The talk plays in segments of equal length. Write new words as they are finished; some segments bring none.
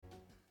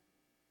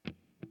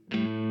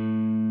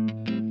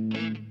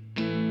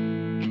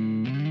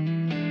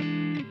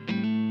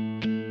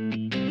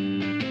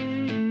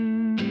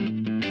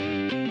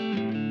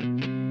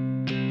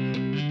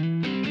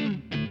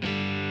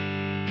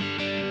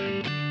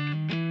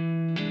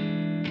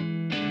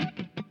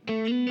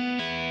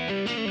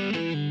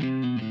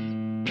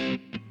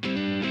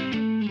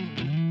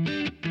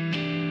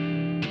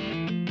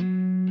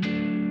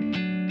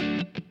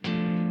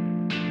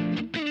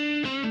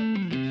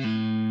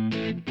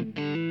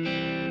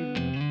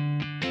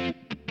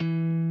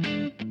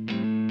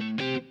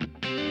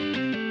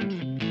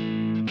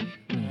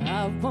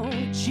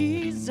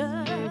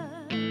Jesus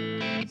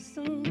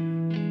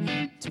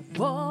to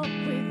walk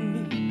with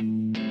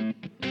me.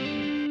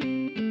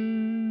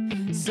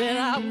 Said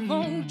I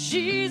want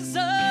Jesus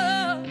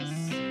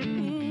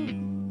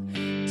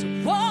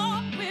to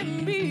walk with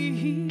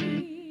me.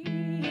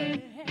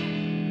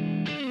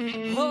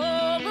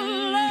 Oh,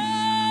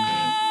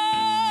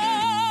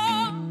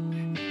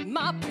 Lord,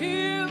 my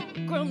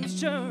pilgrim's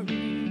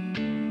journey.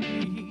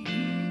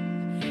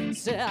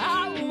 Said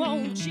I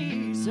want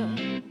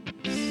Jesus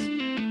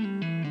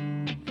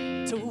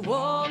to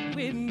walk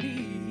with me.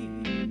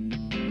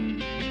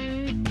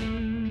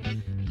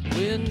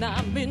 When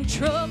I'm in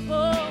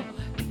trouble,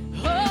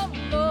 oh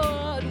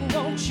Lord,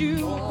 won't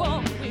you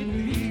walk with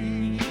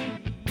me?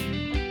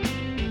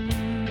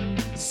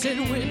 Said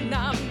when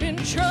I'm in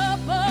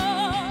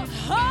trouble,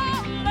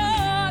 oh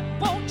Lord,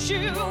 won't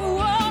you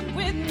walk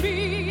with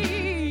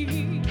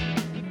me?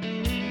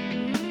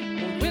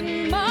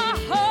 When my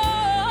heart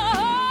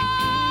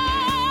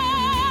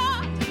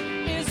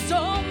is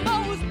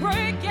almost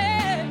breaking,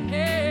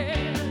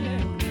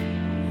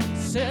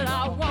 said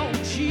I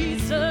want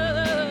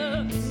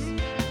Jesus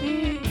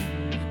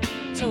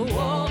to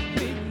walk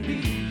with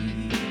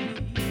me.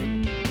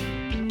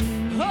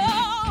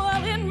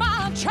 Oh, in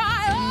my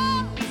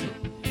trials,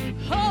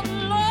 oh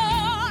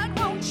Lord,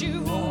 won't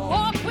you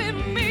walk with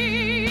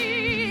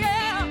me?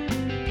 Yeah.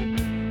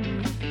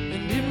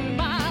 And in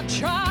my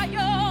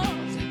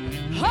trials,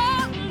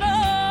 oh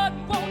Lord,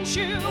 won't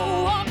you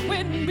walk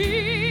with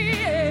me?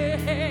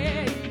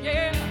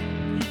 Yeah.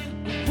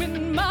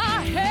 When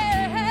my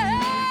head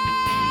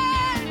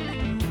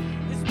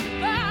is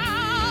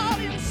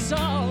bowed in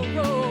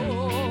sorrow,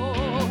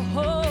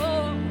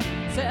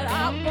 said I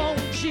want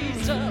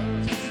Jesus.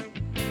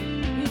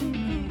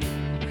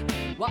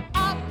 Well, I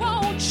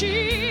want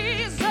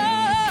Jesus.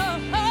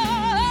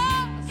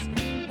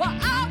 Well,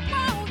 I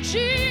want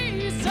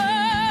Jesus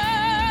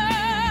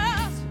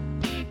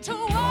to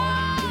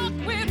walk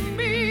with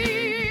me.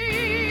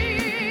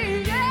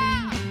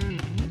 Yeah.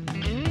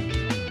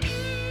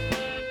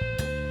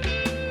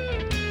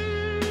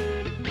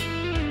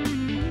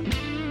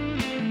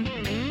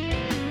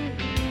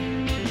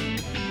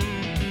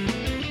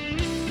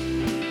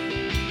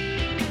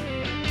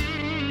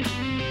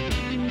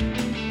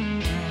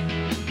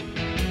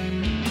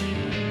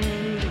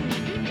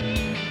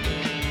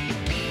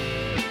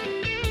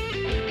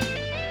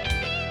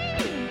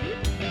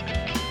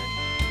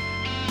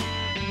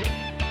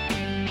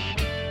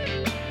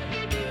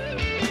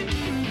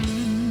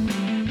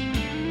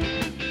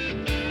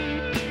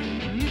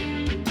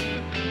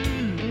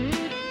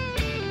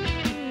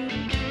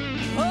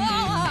 Oh,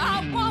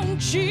 I want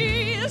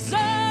Jesus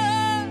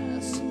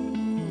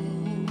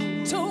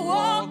to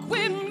walk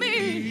with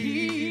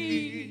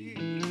me.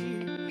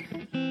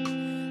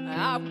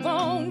 I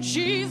want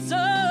Jesus,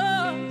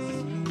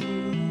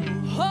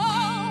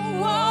 oh,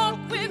 walk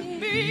with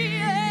me.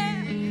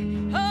 Yeah.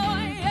 Oh,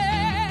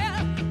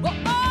 yeah. Well,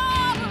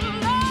 oh,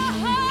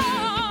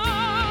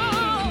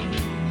 Lord,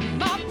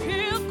 my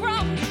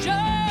pilgrim's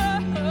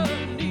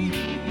journey.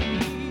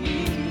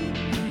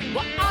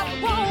 Well, I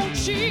want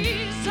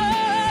Jesus.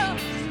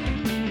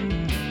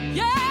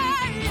 Yeah,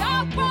 I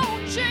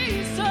want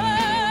Jesus.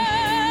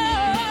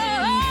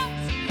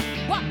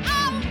 Well, I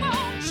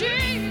want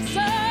Jesus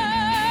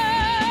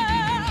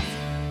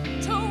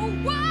to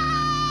walk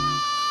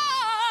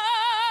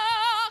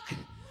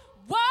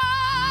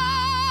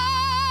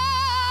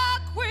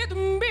with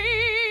me.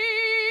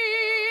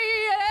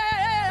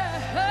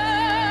 Yeah.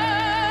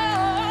 Oh,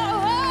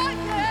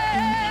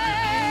 yeah.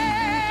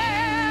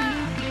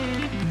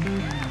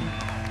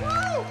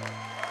 Woo!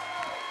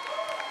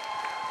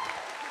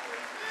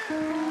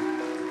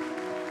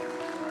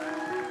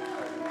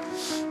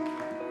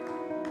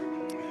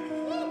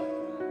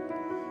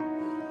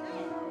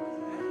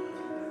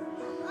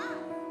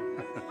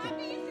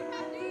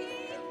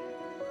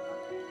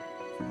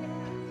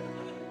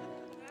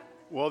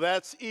 Well,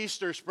 that's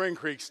Easter Spring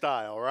Creek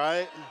style,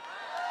 right?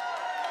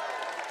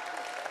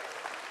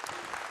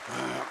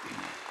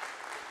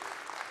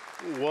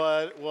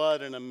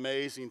 What an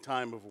amazing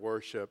time of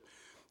worship.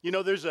 You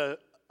know, there's a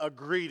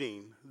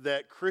greeting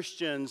that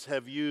Christians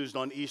have used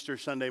on Easter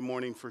Sunday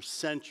morning for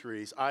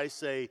centuries. I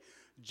say,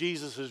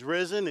 Jesus is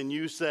risen, and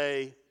you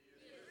say,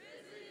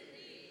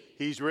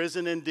 He's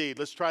risen indeed.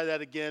 Let's try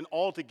that again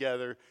all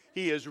together.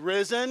 He is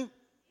risen.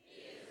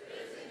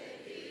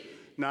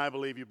 Now I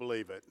believe you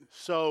believe it.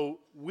 So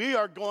we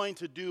are going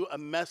to do a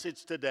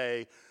message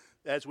today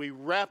as we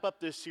wrap up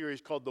this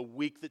series called The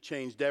Week That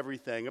Changed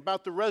Everything,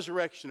 about the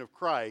resurrection of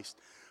Christ.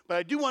 But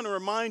I do want to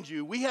remind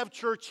you, we have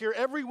church here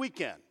every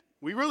weekend.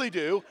 We really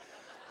do.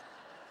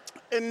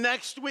 And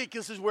next week,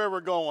 this is where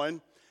we're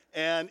going.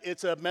 And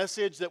it's a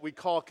message that we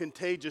call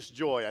Contagious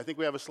Joy. I think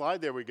we have a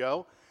slide. There we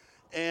go.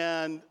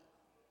 And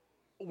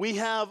we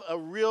have a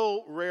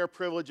real rare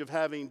privilege of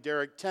having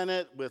Derek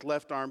Tennant with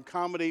Left Arm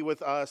Comedy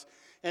with us,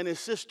 and his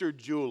sister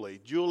Julie.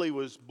 Julie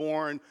was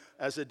born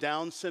as a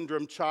Down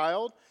syndrome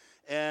child,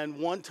 and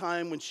one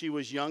time when she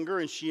was younger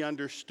and she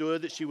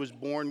understood that she was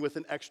born with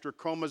an extra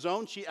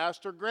chromosome, she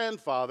asked her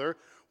grandfather,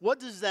 what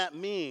does that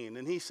mean?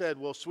 And he said,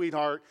 well,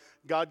 sweetheart,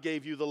 God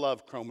gave you the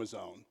love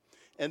chromosome.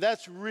 And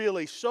that's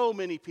really so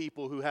many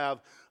people who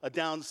have a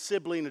Down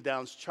sibling, a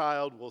Down's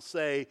child will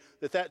say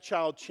that that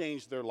child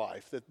changed their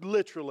life, that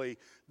literally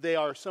they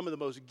are some of the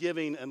most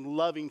giving and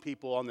loving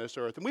people on this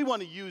earth. And we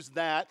want to use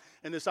that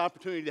and this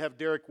opportunity to have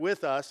Derek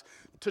with us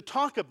to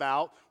talk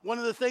about one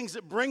of the things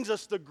that brings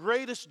us the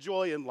greatest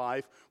joy in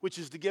life, which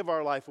is to give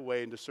our life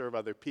away and to serve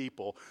other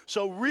people.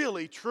 So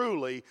really,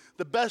 truly,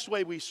 the best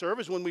way we serve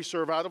is when we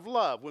serve out of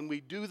love, when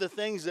we do the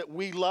things that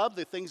we love,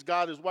 the things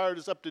God has wired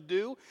us up to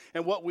do,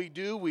 and what we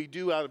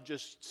do out of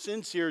just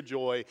sincere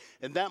joy,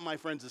 and that, my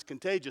friends, is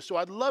contagious. So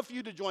I'd love for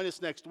you to join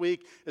us next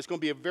week. It's going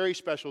to be a very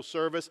special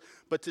service,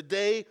 but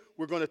today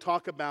we're going to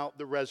talk about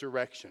the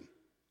resurrection.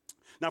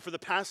 Now, for the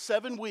past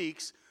 7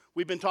 weeks,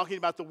 we've been talking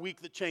about the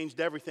week that changed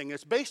everything.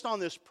 It's based on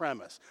this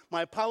premise.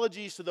 My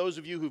apologies to those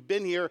of you who've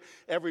been here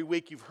every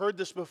week. You've heard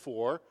this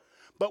before.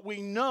 But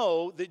we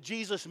know that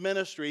Jesus'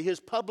 ministry, his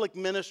public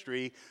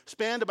ministry,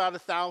 spanned about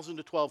 1,000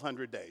 to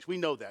 1,200 days. We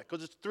know that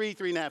because it's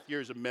 3.5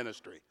 years of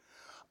ministry.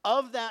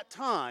 Of that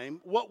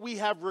time, what we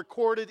have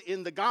recorded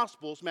in the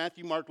Gospels,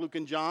 Matthew, Mark, Luke,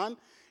 and John,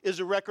 is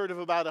a record of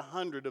about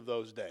 100 of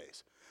those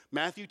days.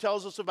 Matthew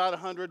tells us about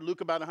 100,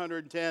 Luke about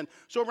 110.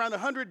 So around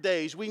 100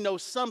 days, we know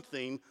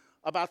something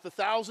about the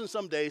 1,000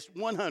 some days,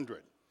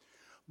 100.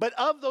 But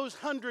of those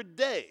 100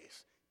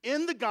 days,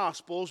 in the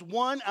Gospels,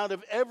 1 out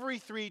of every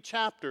 3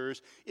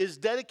 chapters is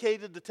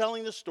dedicated to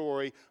telling the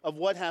story of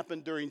what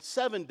happened during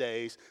 7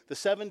 days, the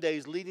 7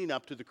 days leading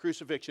up to the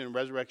crucifixion and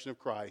resurrection of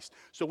Christ.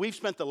 So we've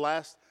spent the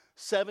last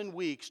 7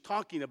 weeks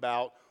talking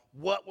about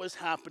what was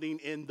happening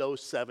in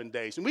those 7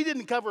 days. And we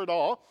didn't cover it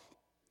all,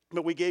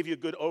 but we gave you a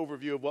good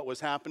overview of what was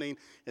happening,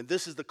 and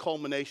this is the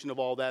culmination of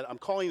all that. I'm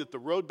calling it the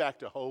road back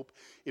to hope.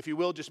 If you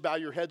will, just bow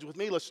your heads with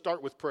me. Let's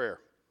start with prayer.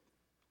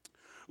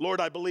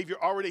 Lord, I believe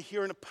you're already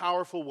here in a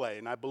powerful way,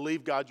 and I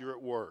believe, God, you're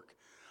at work.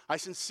 I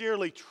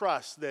sincerely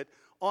trust that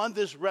on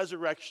this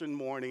resurrection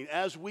morning,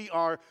 as we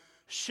are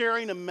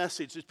sharing a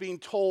message that's being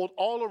told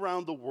all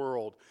around the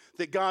world,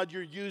 that, God,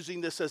 you're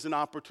using this as an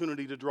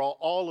opportunity to draw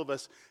all of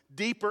us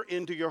deeper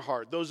into your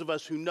heart. Those of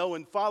us who know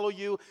and follow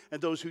you,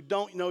 and those who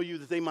don't know you,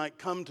 that they might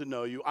come to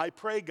know you. I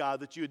pray, God,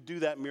 that you would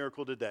do that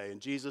miracle today. In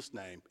Jesus'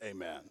 name,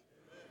 amen.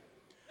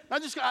 I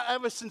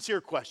have a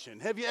sincere question.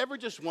 Have you ever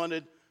just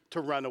wanted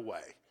to run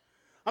away?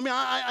 I mean,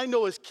 I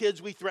know as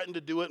kids we threatened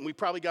to do it, and we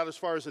probably got as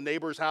far as the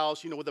neighbor's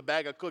house, with a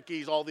bag of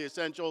cookies, all the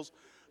essentials.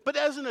 But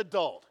as an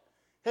adult,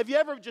 have you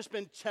ever just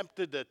been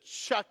tempted to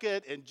chuck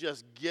it and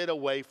just get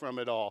away from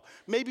it all?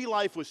 Maybe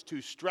life was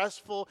too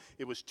stressful,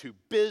 it was too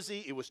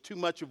busy, it was too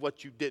much of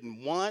what you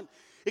didn't want.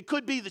 It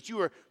could be that you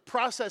were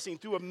processing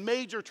through a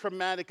major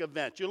traumatic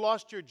event. You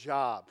lost your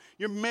job,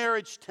 your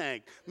marriage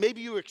tanked. Maybe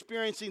you were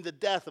experiencing the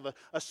death of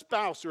a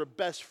spouse or a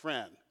best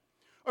friend.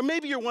 Or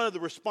maybe you're one of the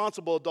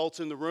responsible adults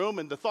in the room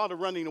and the thought of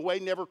running away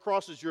never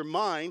crosses your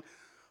mind,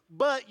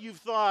 but you've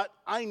thought,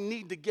 I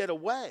need to get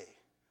away.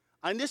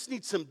 I just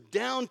need some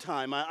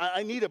downtime.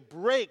 I need a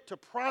break to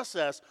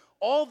process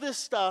all this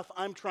stuff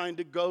I'm trying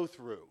to go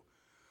through.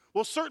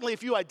 Well, certainly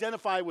if you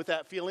identify with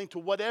that feeling to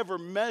whatever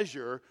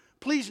measure,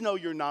 please know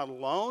you're not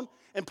alone.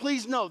 And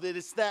please know that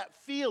it's that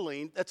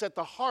feeling that's at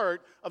the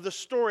heart of the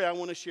story I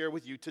want to share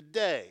with you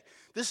today.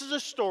 This is a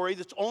story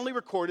that's only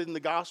recorded in the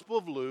Gospel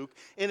of Luke,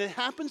 and it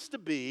happens to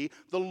be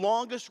the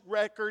longest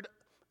record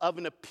of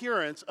an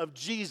appearance of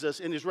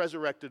Jesus in his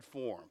resurrected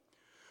form.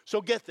 So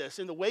get this,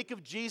 in the wake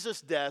of Jesus'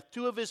 death,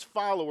 2 of his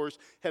followers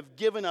have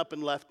given up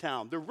and left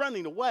town. They're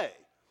running away.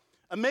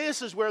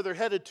 Emmaus is where they're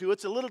headed to.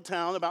 It's a little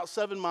town about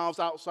 7 miles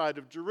outside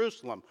of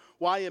Jerusalem.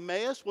 Why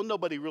Emmaus? Well,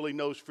 nobody really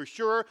knows for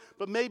sure,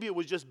 but maybe it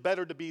was just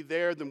better to be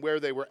there than where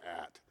they were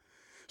at.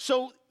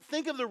 So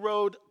think of the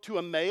road to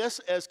Emmaus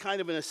as kind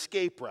of an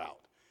escape route.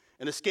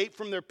 An escape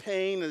from their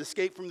pain, an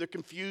escape from their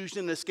confusion,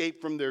 an escape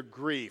from their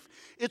grief.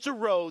 It's a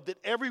road that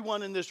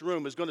everyone in this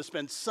room is going to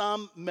spend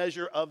some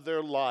measure of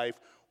their life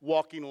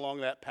walking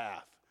along that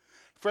path.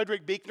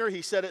 Frederick Buechner,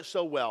 he said it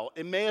so well.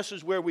 Emmaus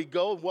is where we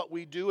go and what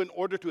we do in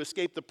order to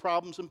escape the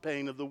problems and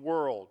pain of the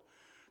world.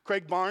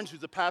 Craig Barnes, who's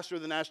the pastor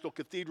of the National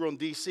Cathedral in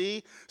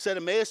D.C., said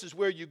Emmaus is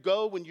where you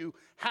go when you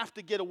have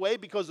to get away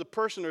because the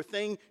person or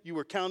thing you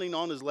were counting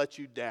on has let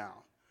you down.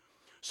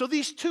 So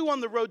these 2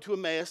 on the road to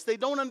Emmaus, they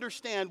don't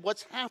understand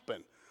what's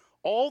happened.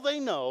 All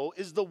they know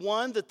is the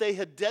one that they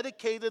had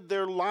dedicated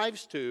their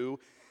lives to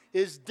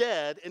is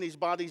dead and his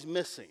body's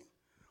missing.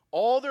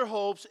 All their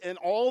hopes and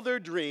all their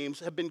dreams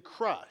have been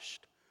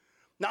crushed.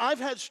 Now, I've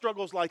had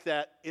struggles like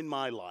that in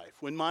my life,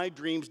 when my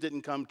dreams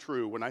didn't come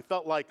true, when I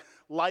felt like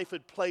life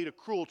had played a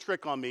cruel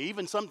trick on me,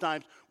 even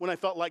sometimes when I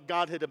felt like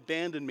God had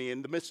abandoned me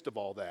in the midst of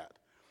all that.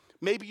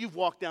 Maybe you've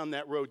walked down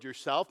that road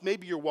yourself.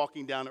 Maybe you're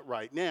walking down it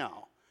right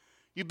now.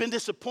 You've been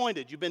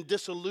disappointed. You've been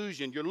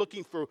disillusioned. You're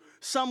looking for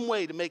some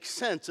way to make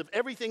sense of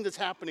everything that's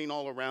happening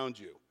all around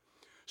you.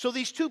 So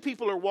these 2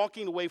 people are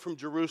walking away from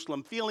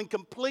Jerusalem feeling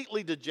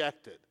completely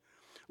dejected.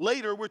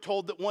 Later, we're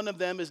told that one of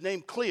them is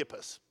named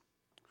Cleopas.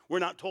 We're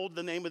not told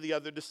the name of the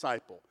other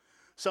disciple.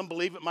 Some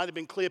believe it might have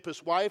been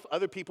Cleopas' wife.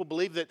 Other people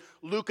believe that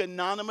Luke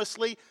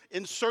anonymously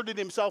inserted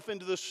himself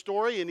into the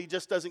story and he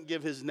just doesn't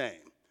give his name.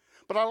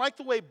 But I like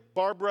the way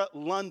Barbara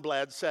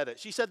Lundblad said it.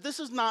 She said, this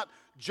is not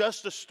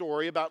just a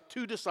story about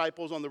two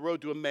disciples on the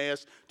road to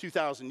Emmaus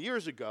 2,000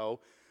 years ago.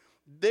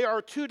 There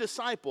are two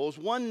disciples,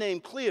 one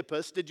named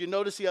Cleopas. Did you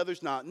notice the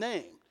other's not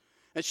named?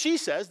 And she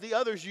says, the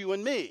other's you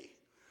and me.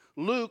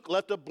 Luke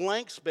left a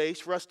blank space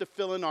for us to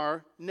fill in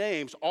our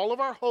names. All of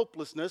our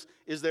hopelessness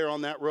is there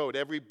on that road.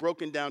 Every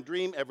broken down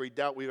dream, every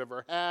doubt we've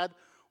ever had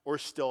or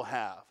still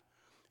have.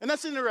 And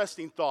that's an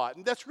interesting thought.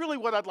 And that's really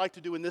what I'd like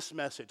to do in this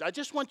message. I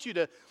just want you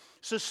to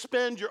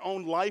suspend your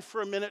own life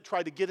for a minute,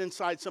 try to get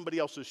inside somebody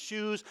else's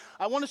shoes.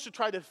 I want us to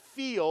try to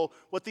feel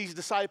what these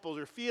disciples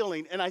are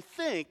feeling. And I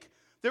think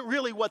that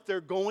really what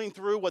they're going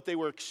through, what they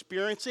were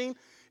experiencing,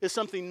 is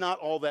something not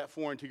all that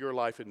foreign to your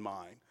life and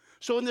mine.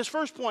 So in this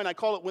first point, I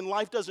call it when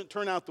life doesn't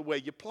turn out the way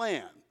you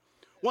plan.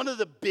 One of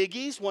the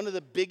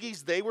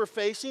biggies they were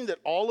facing that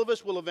all of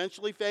us will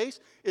eventually face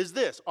is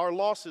this: our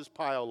losses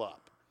pile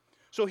up.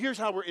 So here's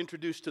how we're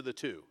introduced to the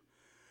two.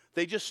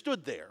 They just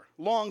stood there,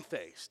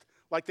 long-faced,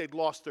 like they'd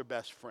lost their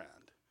best friend.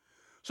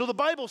 So the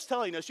Bible's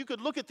telling us you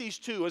could look at these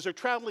two as they're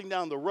traveling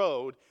down the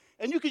road,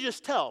 and you could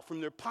just tell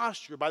from their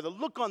posture, by the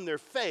look on their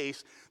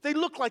face, they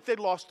look like they'd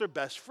lost their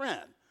best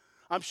friend.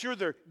 I'm sure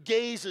their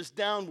gaze is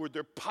downward,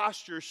 their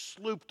posture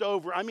slooped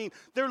over. I mean,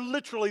 they're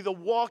literally the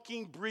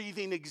walking,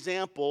 breathing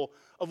example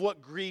of what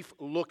grief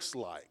looks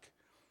like.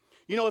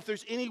 You know, if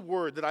there's any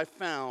word that I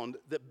found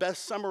that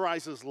best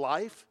summarizes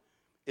life,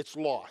 it's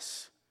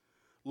loss.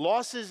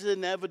 Loss is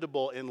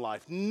inevitable in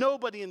life.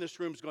 Nobody in this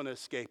room is going to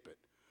escape it.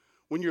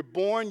 When you're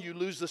born, you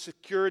lose the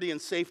security and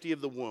safety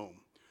of the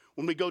womb.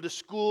 When we go to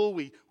school,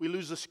 we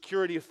lose the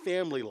security of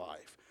family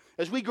life.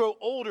 As we grow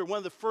older, one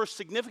of the first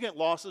significant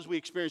losses we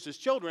experience as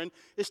children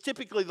is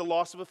typically the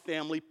loss of a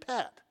family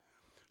pet.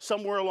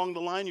 Somewhere along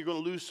the line, you're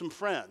going to lose some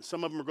friends.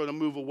 Some of them are going to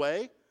move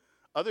away.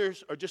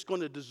 Others are just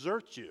going to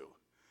desert you.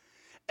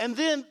 And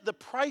then the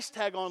price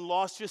tag on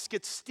loss just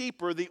gets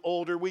steeper the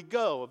older we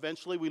go.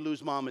 Eventually, we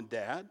lose mom and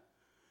dad.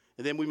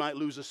 And then we might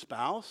lose a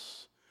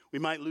spouse. We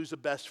might lose a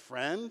best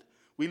friend.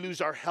 We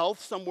lose our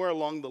health somewhere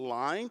along the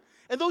line.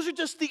 And those are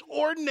just the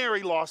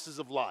ordinary losses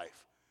of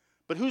life.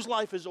 But whose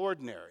life is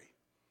ordinary?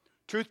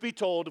 Truth be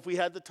told, if we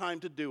had the time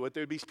to do it,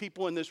 there'd be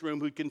people in this room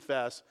who'd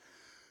confess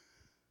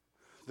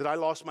that I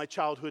lost my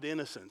childhood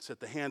innocence at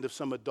the hand of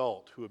some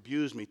adult who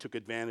abused me, took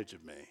advantage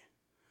of me.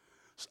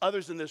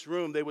 Others in this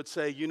room, they would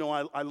say, you know,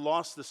 I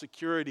lost the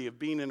security of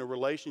being in a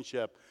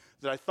relationship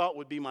that I thought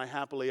would be my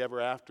happily ever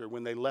after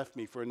when they left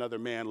me for another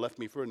man, left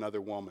me for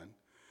another woman.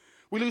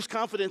 We lose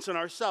confidence in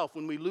ourselves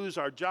when we lose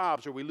our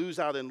jobs or we lose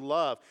out in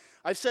love.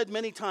 I've said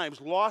many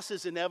times, loss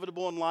is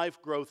inevitable in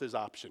life, growth is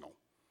optional.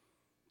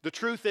 The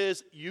truth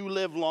is, you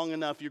live long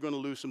enough, you're going to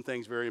lose some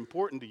things very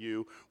important to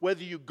you.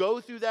 Whether you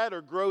go through that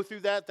or grow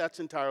through that, that's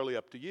entirely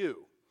up to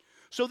you.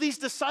 So these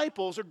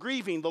disciples are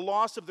grieving the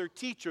loss of their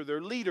teacher,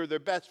 their leader, their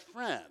best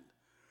friend.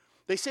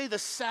 They say the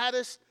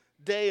saddest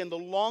day and the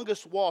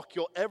longest walk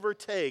you'll ever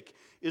take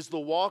is the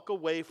walk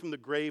away from the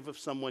grave of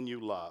someone you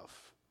love.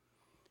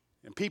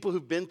 And people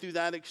who've been through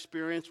that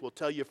experience will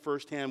tell you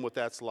firsthand what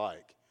that's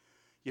like.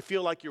 You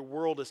feel like your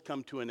world has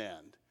come to an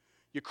end.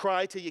 You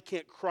cry till you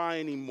can't cry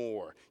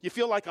anymore. You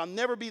feel like I'll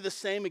never be the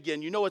same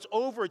again. You know it's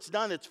over, it's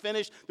done, it's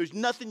finished. There's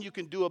nothing you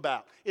can do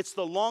about it. It's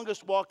the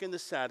longest walk and the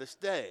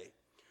saddest day.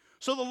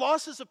 So the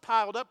losses have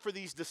piled up for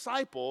these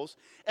disciples,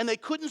 and they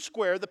couldn't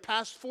square the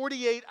past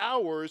 48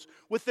 hours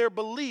with their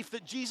belief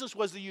that Jesus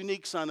was the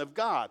unique Son of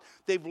God.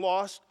 They've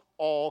lost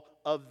all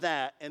of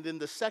that, and then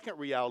the second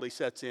reality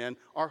sets in,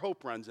 our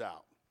hope runs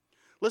out.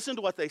 Listen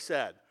to what they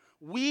said.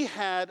 We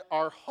had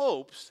our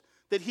hopes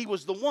that he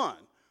was the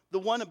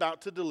one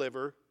about to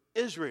deliver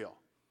Israel.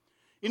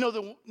 You know,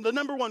 the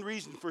number one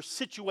reason for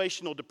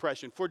situational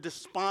depression, for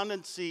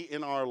despondency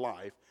in our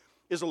life,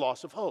 is a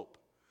loss of hope.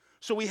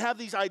 So we have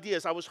these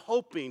ideas. I was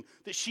hoping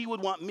that she would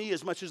want me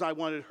as much as I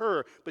wanted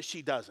her, but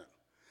she doesn't.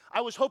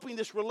 I was hoping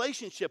this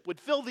relationship would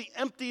fill the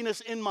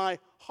emptiness in my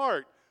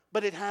heart,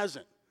 but it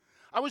hasn't.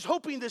 I was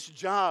hoping this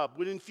job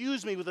would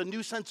infuse me with a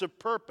new sense of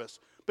purpose,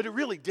 but it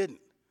really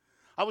didn't.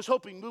 I was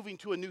hoping moving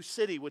to a new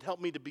city would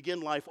help me to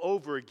begin life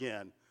over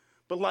again,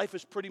 but life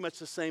is pretty much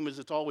the same as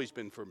it's always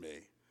been for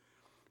me.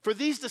 For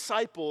these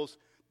disciples,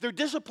 their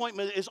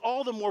disappointment is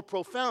all the more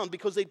profound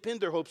because they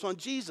pinned their hopes on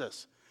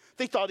Jesus.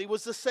 They thought he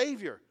was the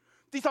Savior.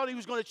 They thought he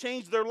was going to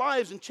change their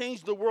lives and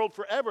change the world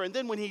forever. And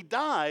then when he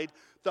died,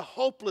 the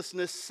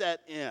hopelessness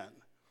set in.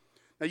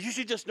 Now, you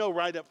should just know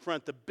right up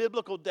front, the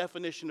biblical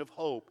definition of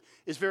hope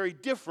is very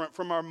different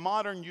from our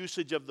modern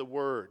usage of the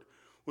word.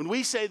 When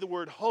we say the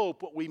word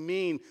hope, what we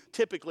mean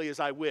typically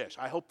is I wish.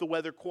 I hope the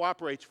weather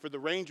cooperates for the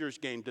Rangers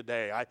game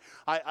today.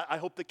 I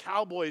hope the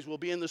Cowboys will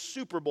be in the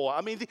Super Bowl.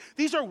 I mean,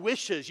 these are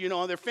wishes, you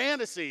know, they're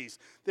fantasies.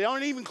 They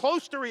aren't even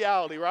close to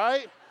reality,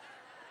 right?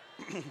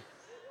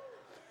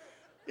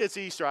 It's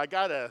Easter. I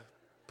got to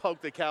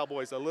poke the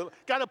Cowboys a little.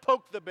 Got to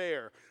poke the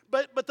bear.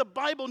 But the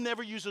Bible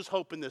never uses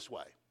hope in this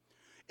way.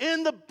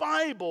 In the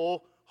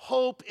Bible,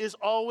 Hope is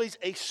always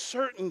a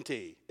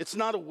certainty. It's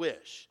not a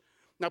wish.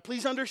 Now,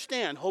 please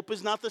understand, hope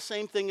is not the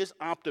same thing as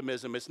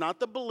optimism. It's not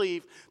the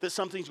belief that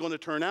something's going to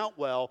turn out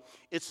well.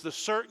 It's the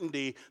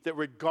certainty that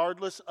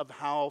regardless of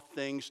how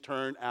things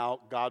turn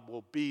out, God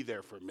will be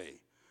there for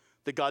me.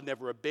 That God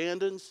never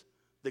abandons,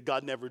 that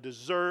God never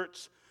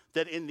deserts,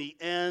 that in the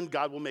end,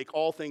 God will make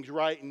all things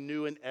right and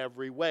new in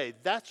every way.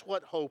 That's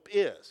what hope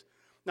is.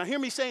 Now, hear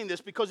me saying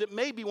this because it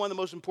may be one of the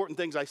most important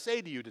things I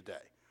say to you today.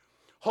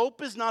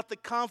 Hope is not the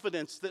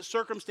confidence that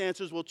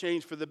circumstances will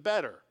change for the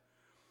better.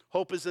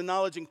 Hope is the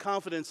knowledge and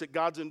confidence that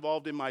God's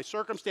involved in my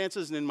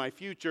circumstances and in my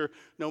future,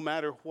 no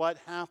matter what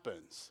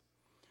happens.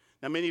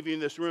 Now, many of you in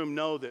this room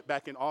know that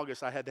back in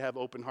August, I had to have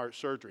open heart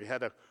surgery,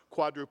 had a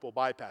quadruple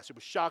bypass. It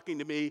was shocking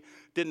to me,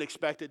 didn't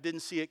expect it,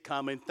 didn't see it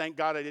coming. Thank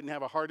God I didn't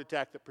have a heart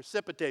attack that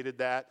precipitated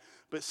that,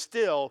 but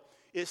still,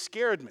 it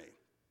scared me.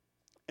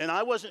 And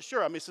I wasn't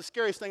sure. I mean, it's the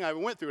scariest thing I ever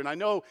went through. And I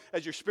know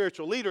as your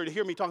spiritual leader, to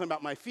hear me talking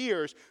about my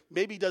fears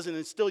maybe doesn't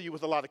instill you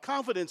with a lot of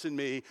confidence in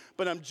me,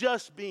 but I'm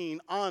just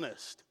being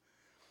honest.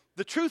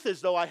 The truth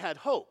is, though, I had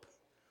hope.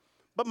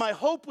 But my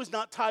hope was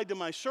not tied to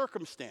my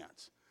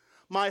circumstance.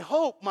 My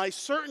hope, my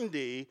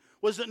certainty,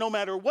 was that no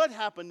matter what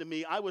happened to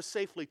me, I was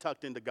safely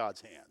tucked into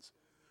God's hands.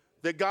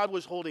 That God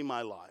was holding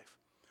my life.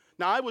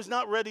 Now, I was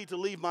not ready to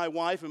leave my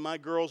wife and my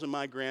girls and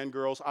my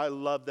grandgirls. I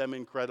love them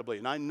incredibly,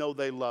 and I know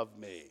they love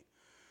me.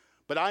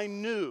 But I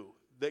knew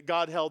that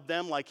God held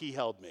them like he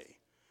held me.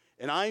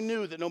 And I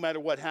knew that no matter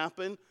what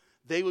happened,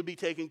 they would be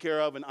taken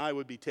care of and I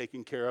would be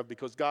taken care of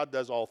because God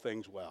does all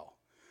things well.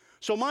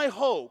 So my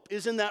hope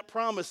is in that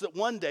promise that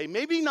one day,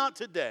 maybe not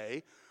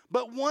today,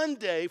 but one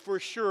day for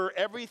sure,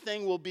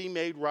 everything will be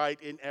made right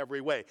in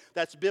every way.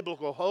 That's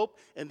biblical hope,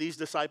 and these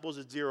disciples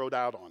had zeroed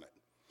out on it.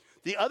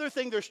 The other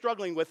thing they're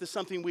struggling with is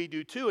something we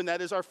do too, and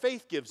that is our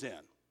faith gives in.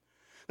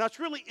 Now, it's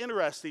really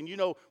interesting. You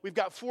know, we've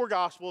got 4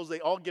 Gospels.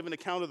 They all give an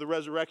account of the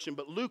resurrection,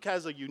 but Luke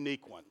has a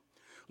unique one.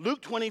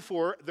 Luke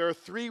 24, there are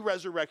 3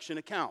 resurrection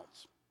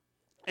accounts.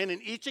 And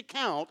in each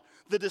account,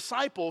 the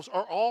disciples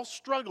are all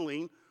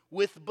struggling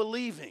with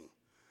believing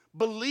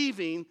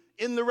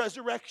in the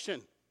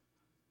resurrection.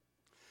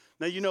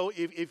 Now, you know,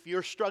 if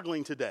you're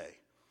struggling today,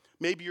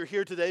 maybe you're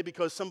here today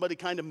because somebody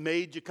kind of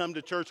made you come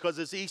to church because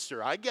it's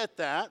Easter. I get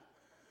that.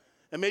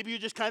 And maybe you're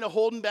just kind of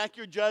holding back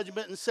your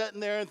judgment and sitting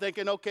there and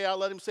thinking, okay, I'll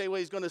let him say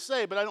what he's going to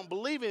say, but I don't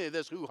believe any of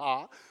this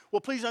hoo-ha.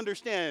 Well, please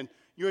understand,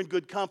 you're in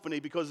good company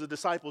because the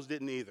disciples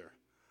didn't either.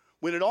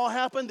 When it all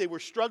happened, they were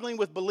struggling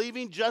with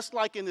believing, just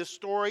like in this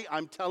story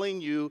I'm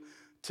telling you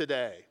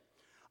today.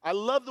 I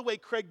love the way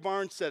Craig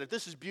Barnes said it.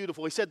 This is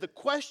beautiful. He said, the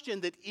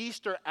question that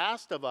Easter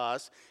asked of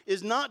us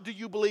is not, do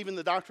you believe in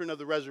the doctrine of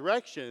the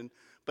resurrection,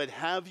 but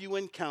have you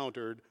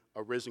encountered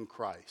a risen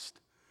Christ?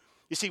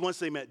 You see, once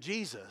they met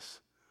Jesus,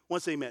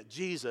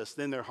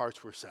 then their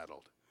hearts were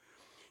settled.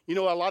 You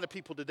know, a lot of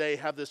people today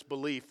have this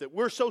belief that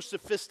we're so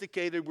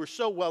sophisticated, we're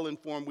so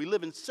well-informed, we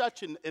live in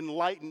such an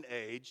enlightened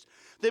age,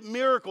 that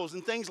miracles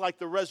and things like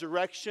the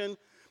resurrection,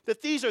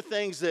 that these are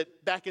things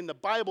that back in the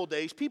Bible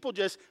days, people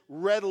just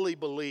readily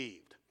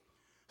believed.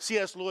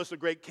 C.S. Lewis, the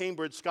great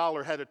Cambridge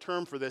scholar, had a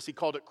term for this. He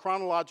called it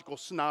chronological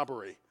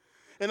snobbery.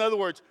 In other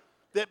words,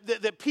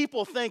 that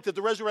people think that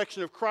the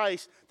resurrection of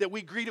Christ, that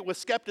we greet it with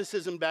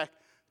skepticism back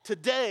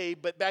today,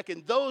 but back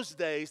in those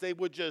days, they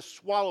would just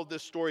swallow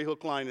this story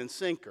hook, line, and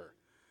sinker.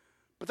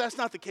 But that's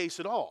not the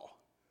case at all.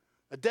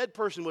 A dead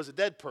person was a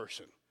dead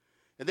person.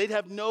 And they'd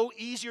have no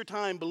easier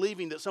time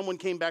believing that someone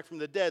came back from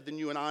the dead than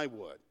you and I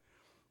would.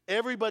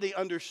 Everybody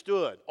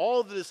understood. All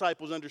of the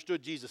disciples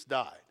understood Jesus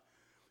died.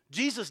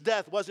 Jesus'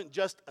 death wasn't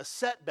just a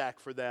setback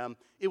for them.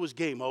 It was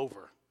game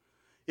over.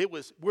 It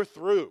was, we're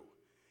through.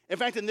 In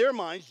fact, in their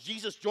minds,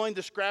 Jesus joined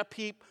the scrap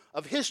heap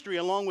of history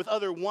along with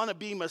other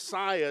wannabe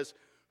messiahs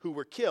who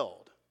were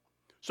killed.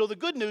 So the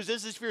good news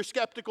is if you're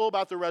skeptical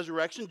about the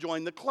resurrection,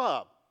 join the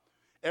club.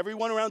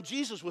 Everyone around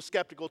Jesus was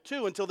skeptical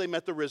too until they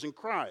met the risen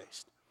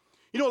Christ.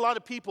 You know, a lot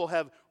of people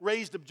have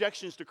raised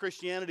objections to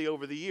Christianity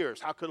over the years.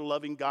 How could a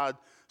loving God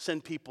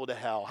send people to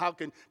hell? How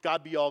can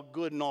God be all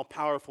good and all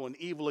powerful and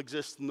evil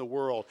exists in the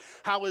world?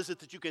 How is it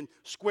that you can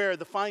square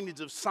the findings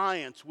of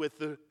science with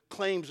the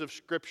claims of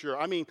Scripture?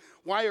 I mean,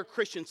 why are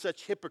Christians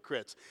such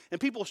hypocrites?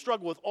 And people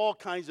struggle with all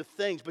kinds of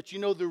things. But you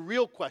know, the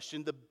real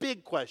question, the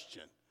big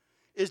question,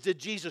 is did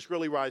Jesus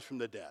really rise from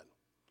the dead?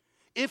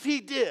 If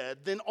he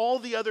did, then all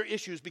the other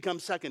issues become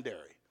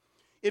secondary.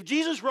 If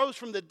Jesus rose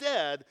from the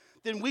dead,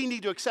 then we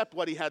need to accept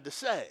what he had to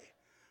say.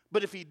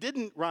 But if he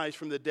didn't rise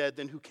from the dead,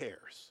 then who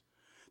cares?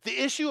 The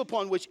issue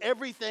upon which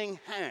everything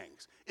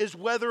hangs is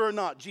whether or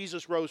not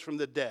Jesus rose from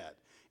the dead.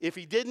 If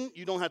he didn't,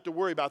 you don't have to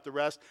worry about the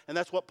rest. And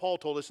that's what Paul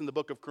told us in the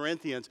book of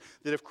Corinthians,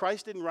 that if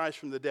Christ didn't rise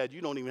from the dead,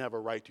 you don't even have a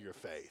right to your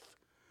faith.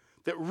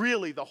 That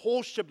really the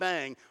whole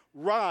shebang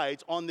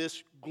rides on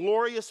this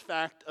glorious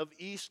fact of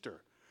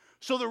Easter.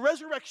 So the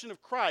resurrection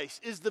of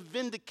Christ is the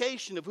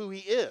vindication of who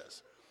he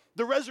is.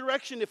 The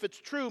resurrection, if it's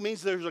true,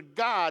 means there's a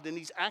God and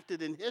he's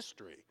acted in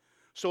history.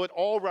 So it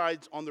all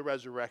rides on the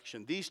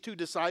resurrection. These 2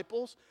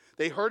 disciples,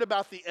 they heard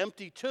about the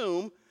empty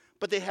tomb,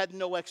 but they had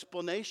no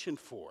explanation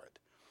for it.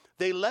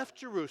 They left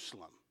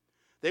Jerusalem.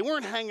 They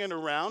weren't hanging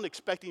around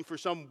expecting for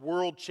some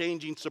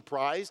world-changing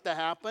surprise to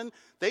happen.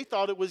 They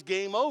thought it was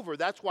game over.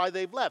 That's why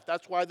they've left.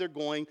 That's why they're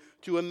going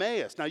to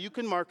Emmaus. Now, you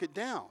can mark it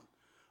down.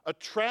 A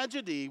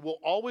tragedy will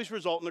always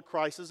result in a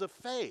crisis of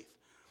faith.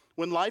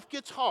 When life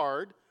gets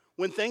hard,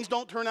 when things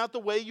don't turn out the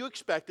way you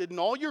expected, and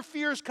all your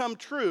fears come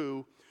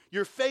true,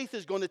 your faith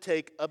is going to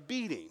take a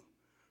beating.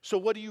 So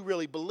what do you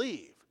really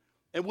believe?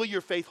 And will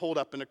your faith hold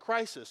up in a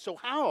crisis? So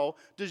how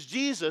does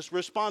Jesus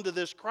respond to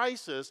this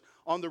crisis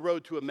on the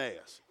road to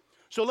Emmaus?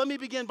 So let me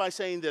begin by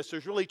saying this.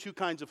 There's really two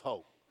kinds of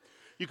hope.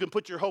 You can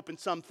put your hope in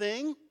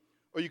something,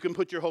 or you can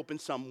put your hope in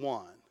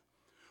someone.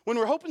 When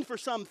we're hoping for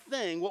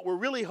something, what we're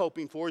really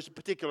hoping for is a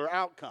particular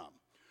outcome,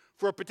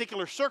 for a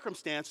particular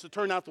circumstance to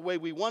turn out the way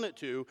we want it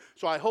to.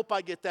 So I hope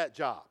I get that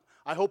job.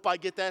 I hope I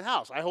get that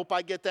house. I hope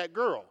I get that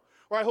girl.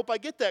 Or I hope I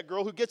get that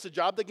girl who gets a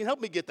job that can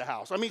help me get the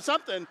house. I mean,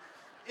 something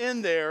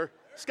in there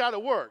has got to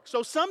work.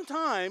 So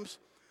sometimes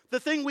the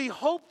thing we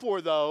hope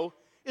for, though,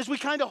 is we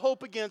kind of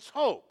hope against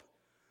hope.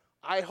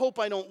 I hope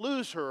I don't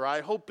lose her.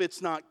 I hope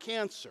it's not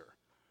cancer.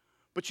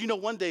 But you know,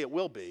 one day it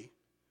will be.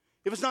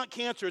 If it's not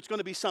cancer, it's going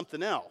to be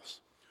something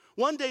else.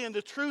 One day, and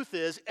the truth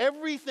is,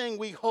 everything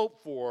we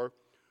hope for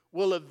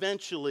will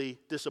eventually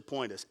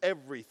disappoint us.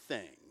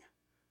 Everything.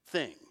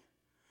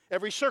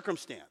 Every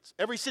circumstance,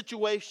 every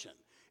situation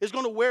is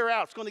going to wear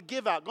out. It's going to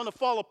give out, going to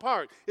fall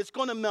apart. It's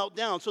going to melt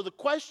down. So the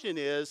question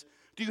is,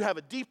 do you have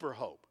a deeper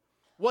hope?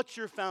 What's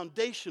your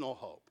foundational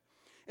hope?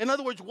 In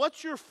other words,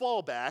 what's your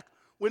fallback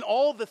when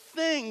all the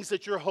things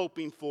that you're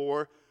hoping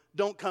for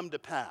don't come to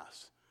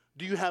pass?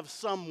 Do you have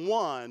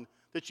someone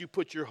that you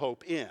put your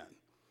hope in?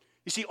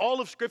 You see, all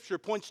of Scripture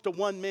points to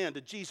one man,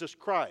 to Jesus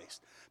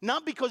Christ.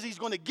 Not because he's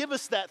going to give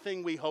us that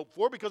thing we hope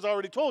for, because I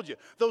already told you,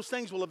 those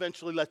things will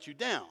eventually let you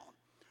down.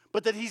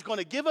 But that he's going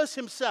to give us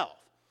himself.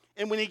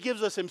 And when he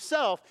gives us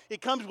himself,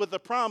 it comes with the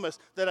promise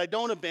that I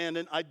don't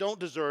abandon, I don't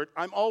desert,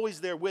 I'm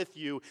always there with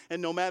you,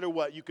 and no matter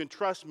what, you can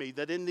trust me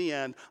that in the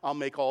end, I'll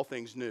make all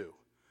things new.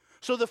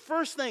 So the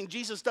first thing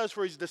Jesus does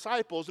for his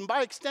disciples, and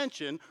by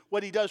extension,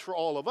 what he does for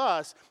all of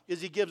us,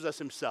 is he gives us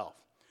himself.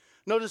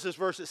 Notice this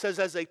verse. It says,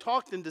 as they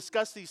talked and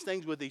discussed these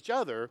things with each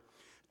other,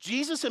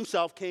 Jesus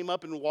himself came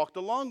up and walked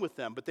along with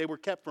them, but they were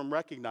kept from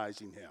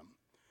recognizing him.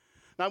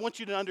 Now, I want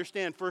you to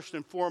understand, first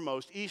and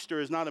foremost,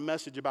 Easter is not a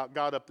message about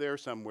God up there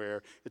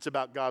somewhere. It's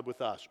about God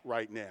with us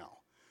right now.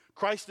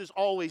 Christ is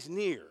always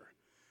near.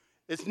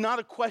 It's not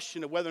a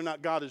question of whether or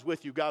not God is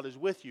with you. God is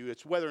with you.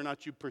 It's whether or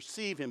not you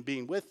perceive him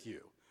being with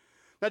you.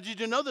 Now, did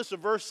you notice the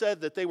verse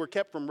said that they were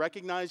kept from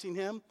recognizing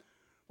him?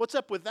 What's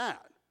up with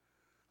that?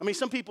 I mean,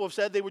 some people have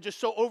said they were just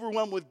so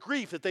overwhelmed with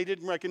grief that they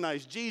didn't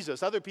recognize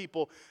Jesus. Other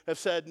people have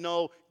said,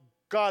 no,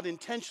 God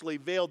intentionally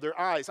veiled their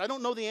eyes. I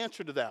don't know the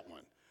answer to that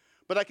one.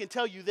 But I can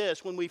tell you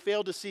this, when we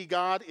fail to see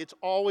God, it's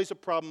always a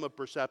problem of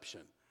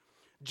perception.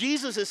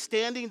 Jesus is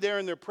standing there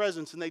in their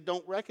presence and they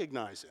don't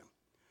recognize him.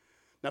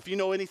 Now, if you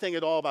know anything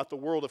at all about the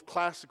world of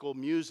classical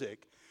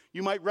music,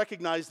 you might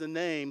recognize the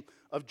name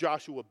of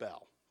Joshua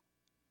Bell.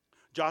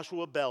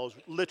 Joshua Bell is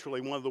literally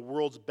one of the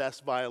world's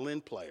best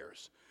violin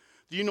players.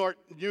 The New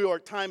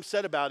York Times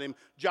said about him,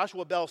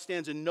 Joshua Bell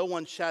stands in no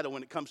one's shadow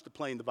when it comes to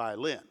playing the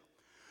violin.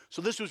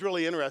 So this was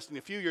really interesting.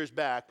 A few years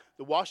back,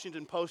 the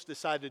Washington Post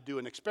decided to do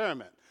an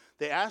experiment.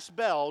 They asked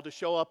Bell to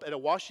show up at a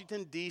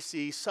Washington,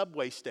 D.C.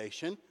 subway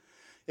station.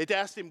 It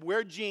asked him,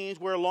 wear jeans,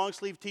 wear a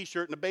long-sleeve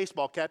T-shirt and a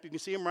baseball cap. You can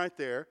see him right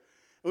there.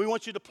 And we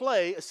want you to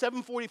play at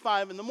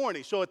 7:45 in the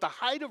morning. So at the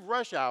height of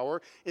rush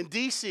hour in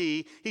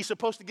D.C., he's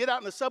supposed to get out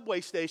in the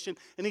subway station,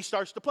 and he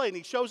starts to play. And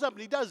he shows up,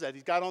 and he does that.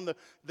 He's got on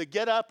the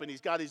get-up, and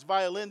he's got his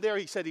violin there.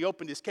 He said he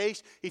opened his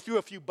case. He threw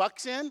a few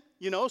bucks in,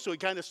 so he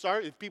kind of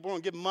started, if people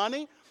don't give him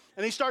money.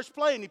 And he starts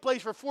playing. He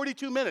plays for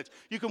 42 minutes.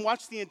 You can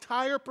watch the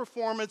entire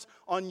performance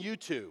on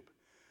YouTube.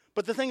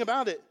 But the thing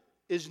about it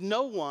is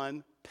no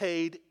one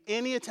paid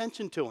any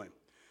attention to him.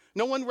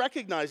 No one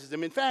recognizes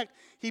him. In fact,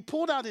 he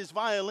pulled out his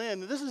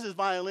violin. This is his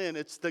violin.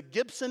 It's the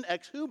Gibson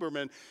Ex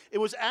Huberman. It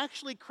was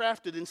actually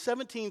crafted in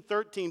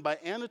 1713 by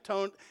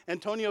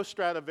Antonio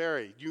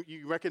Stradivari.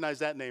 You recognize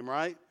that name,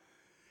 right?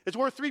 It's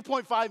worth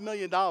 $3.5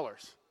 million.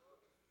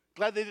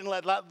 Glad they didn't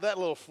let that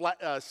little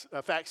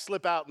fact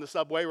slip out in the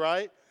subway,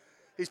 right?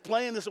 He's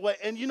playing this away.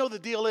 And you know the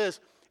deal is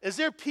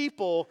there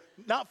people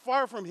not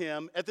far from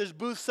him at this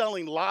booth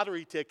selling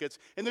lottery tickets,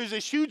 and there's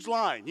this huge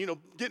line,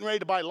 getting ready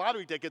to buy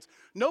lottery tickets.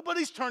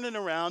 Nobody's turning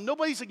around.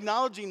 Nobody's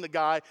acknowledging the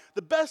guy.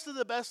 The best of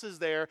the best is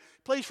there.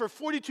 Plays for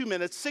 42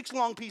 minutes, 6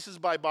 long pieces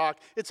by Bach.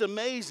 It's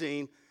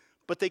amazing,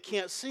 but they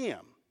can't see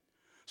him.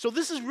 So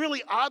this is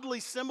really oddly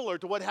similar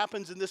to what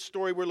happens in this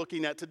story we're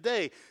looking at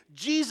today.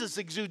 Jesus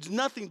exudes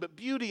nothing but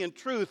beauty and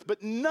truth,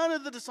 but none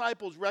of the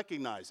disciples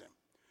recognize him.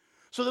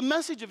 So the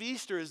message of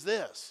Easter is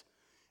this,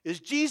 is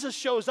Jesus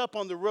shows up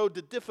on the road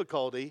to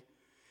difficulty.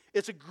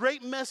 It's a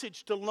great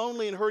message to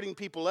lonely and hurting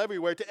people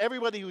everywhere, to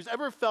everybody who's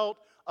ever felt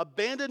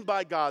abandoned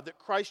by God, that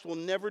Christ will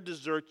never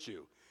desert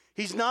you.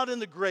 He's not in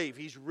the grave,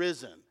 he's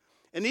risen.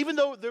 And even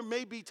though there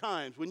may be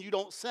times when you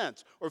don't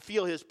sense or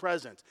feel his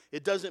presence,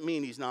 it doesn't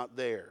mean he's not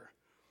there.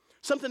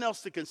 Something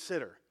else to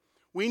consider.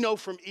 We know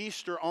from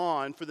Easter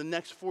on, for the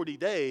next 40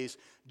 days,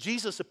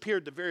 Jesus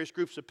appeared to various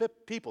groups of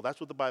people. That's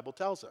what the Bible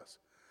tells us.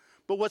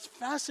 But what's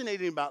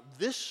fascinating about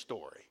this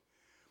story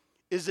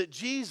is that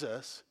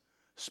Jesus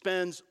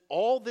spends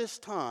all this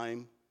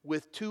time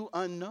with two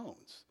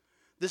unknowns.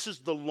 This is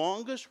the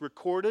longest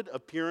recorded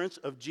appearance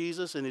of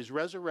Jesus in his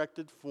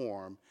resurrected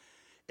form,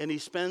 and he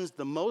spends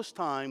the most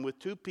time with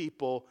two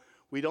people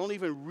we don't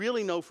even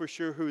really know for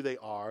sure who they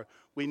are.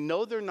 We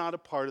know they're not a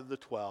part of the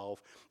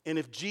 12. And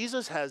if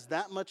Jesus has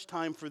that much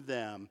time for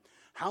them,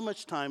 how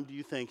much time do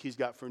you think he's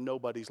got for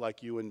nobodies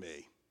like you and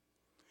me?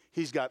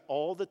 He's got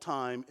all the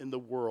time in the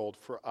world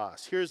for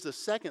us. Here's the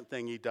second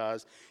thing he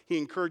does. He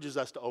encourages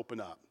us to open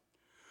up.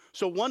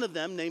 So one of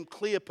them, named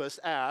Cleopas,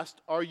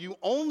 asked, "Are you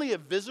only a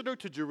visitor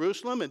to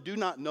Jerusalem and do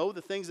not know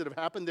the things that have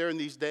happened there in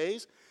these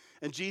days?"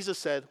 And Jesus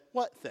said,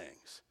 "What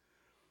things?"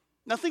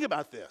 Now think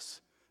about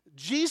this.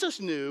 Jesus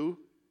knew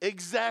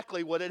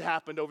exactly what had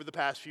happened over the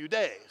past few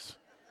days,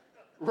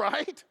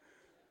 right?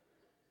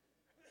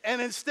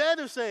 And instead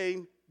of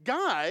saying,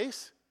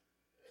 "Guys,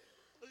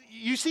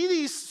 you see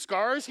these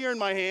scars here in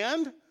my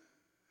hand?"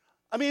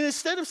 I mean,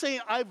 instead of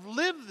saying, "I've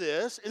lived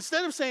this,"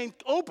 instead of saying,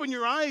 "Open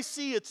your eyes,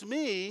 see it's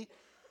me,"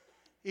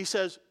 he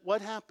says,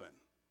 "What happened?"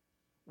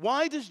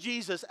 Why does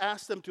Jesus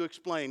ask them to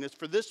explain? It's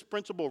for this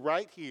principle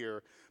right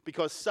here,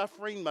 because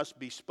suffering must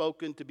be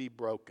spoken to be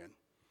broken.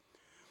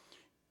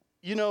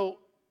 You know,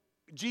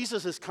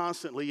 Jesus is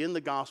constantly in the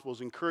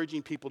Gospels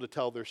encouraging people to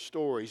tell their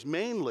stories,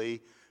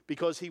 mainly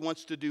because he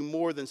wants to do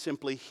more than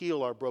simply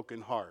heal our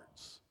broken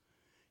hearts.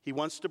 He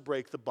wants to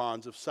break the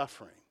bonds of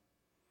suffering.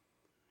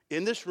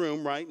 In this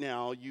room right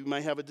now, you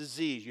may have a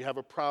disease, you have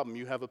a problem,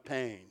 you have a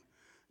pain.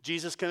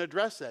 Jesus can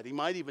address that. He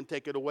might even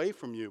take it away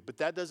from you, but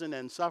that doesn't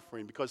end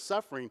suffering, because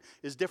suffering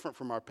is different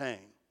from our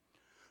pain.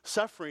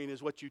 Suffering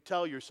is what you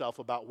tell yourself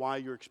about why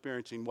you're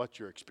experiencing what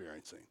you're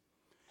experiencing.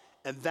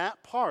 And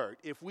that part,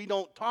 if we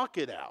don't talk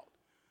it out,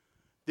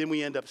 then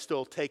we end up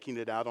still taking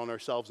it out on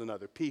ourselves and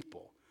other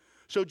people.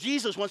 So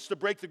Jesus wants to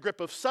break the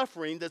grip of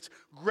suffering that's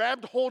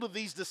grabbed hold of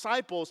these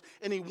disciples,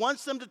 and he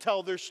wants them to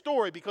tell their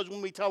story, because when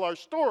we tell our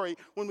story,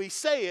 when we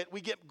say it,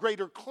 we get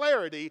greater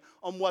clarity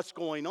on what's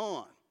going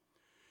on.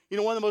 You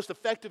know, one of the most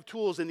effective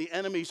tools in the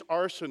enemy's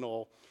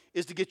arsenal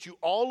is to get you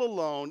all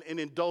alone and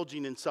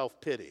indulging in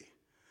self-pity.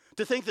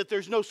 To think that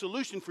there's no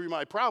solution for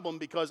my problem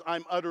because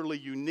I'm utterly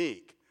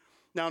unique.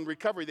 Now, in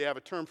recovery, they have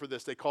a term for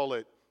this. They call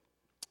it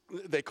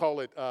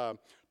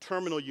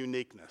terminal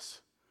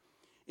uniqueness.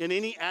 And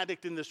any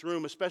addict in this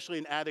room, especially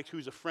an addict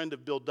who's a friend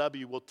of Bill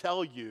W., will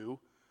tell you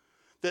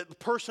that a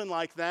person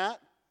like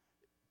that,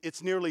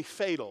 it's nearly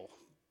fatal.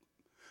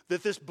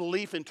 That this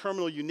belief in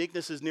terminal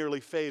uniqueness is nearly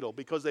fatal,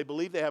 because they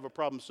believe they have a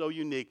problem so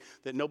unique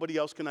that nobody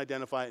else can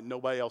identify it and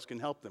nobody else can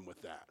help them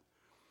with that.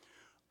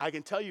 I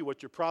can tell you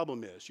what your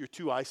problem is. You're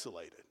too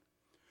isolated.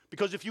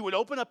 Because if you would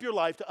open up your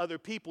life to other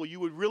people, you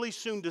would really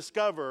soon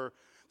discover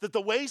that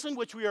the ways in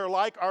which we are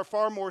alike are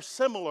far more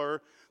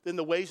similar than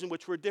the ways in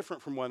which we're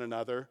different from one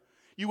another.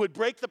 You would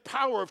break the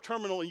power of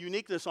terminal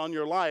uniqueness on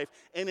your life,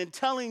 and in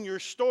telling your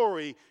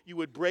story, you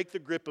would break the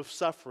grip of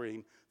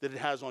suffering that it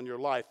has on your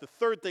life. The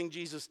third thing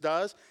Jesus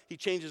does, he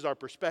changes our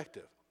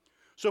perspective.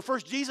 So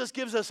first, Jesus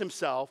gives us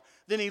himself,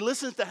 then he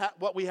listens to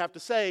what we have to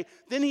say,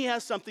 then he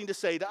has something to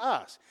say to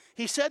us.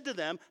 He said to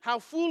them, "How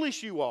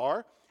foolish you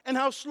are, and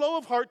how slow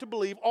of heart to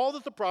believe all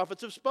that the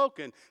prophets have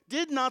spoken.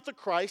 Did not the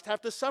Christ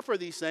have to suffer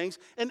these things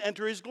and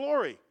enter his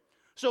glory?"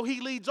 So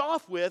he leads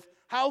off with,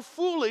 "How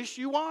foolish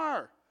you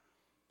are."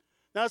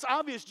 Now, it's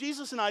obvious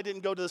Jesus and I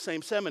didn't go to the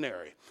same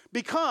seminary,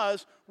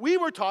 because we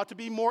were taught to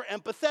be more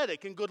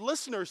empathetic and good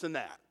listeners than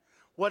that.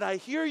 What I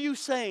hear you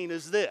saying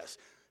is this.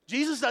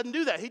 Jesus doesn't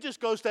do that. He just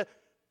goes to,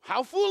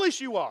 "How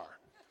foolish you are."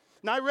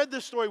 Now, I read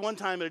this story one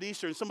time at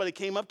Easter, and somebody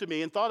came up to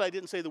me and thought I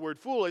didn't say the word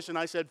foolish, and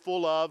I said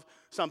full of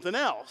something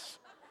else.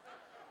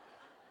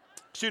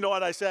 So you know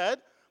what I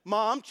said?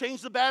 "Mom,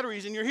 change the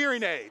batteries in your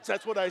hearing aids."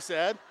 That's what I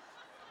said.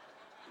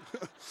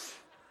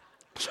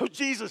 So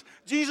Jesus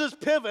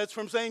pivots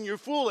from saying you're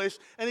foolish,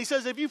 and he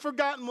says, "Have you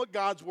forgotten what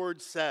God's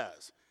word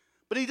says?"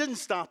 But he didn't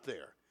stop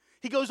there.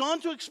 He goes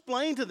on to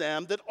explain to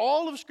them that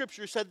all of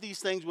Scripture said these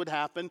things would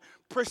happen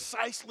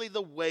precisely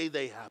the way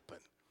they happen.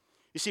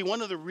 You see,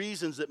 one of the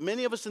reasons that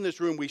many of us in this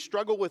room, we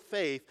struggle with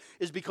faith,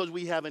 is because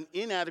we have an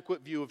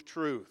inadequate view of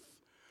truth.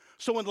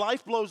 So when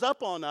life blows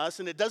up on us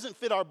and it doesn't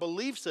fit our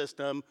belief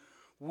system,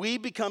 we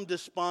become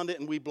despondent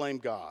and we blame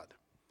God.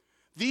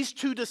 These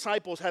two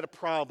disciples had a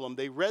problem.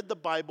 They read the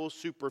Bible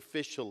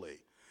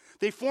superficially.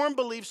 They formed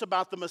beliefs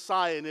about the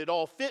Messiah, and it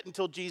all fit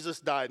until Jesus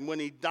died. And when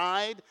he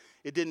died,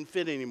 it didn't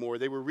fit anymore.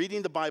 They were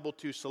reading the Bible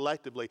too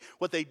selectively.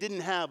 What they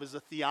didn't have is a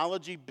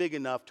theology big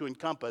enough to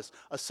encompass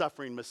a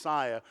suffering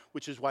Messiah,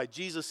 which is why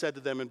Jesus said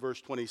to them in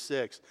verse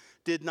 26,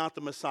 "Did not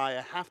the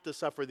Messiah have to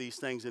suffer these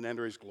things and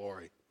enter his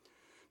glory?"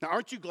 Now,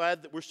 aren't you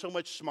glad that we're so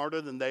much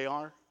smarter than they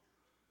are?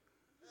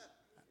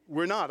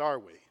 We're not, are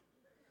we?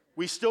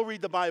 We still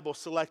read the Bible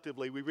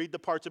selectively. We read the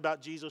parts about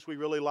Jesus we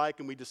really like,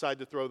 and we decide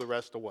to throw the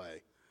rest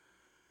away.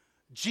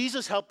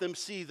 Jesus helped them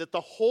see that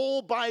the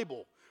whole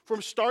Bible,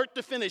 from start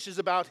to finish, is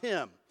about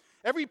him.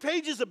 Every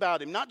page is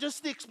about him, not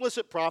just the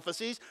explicit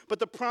prophecies, but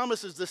the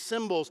promises, the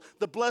symbols,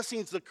 the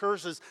blessings, the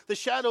curses, the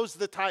shadows,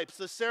 the types,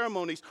 the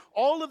ceremonies.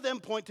 All of them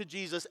point to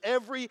Jesus,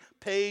 every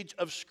page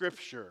of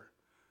Scripture,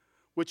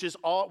 which is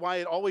why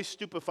it always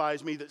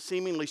stupefies me that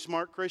seemingly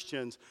smart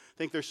Christians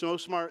think they're so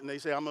smart and they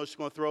say, I'm just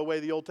going to throw away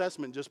the Old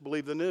Testament and just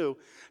believe the New.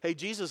 Hey,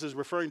 Jesus is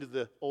referring to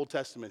the Old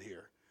Testament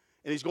here.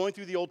 And he's going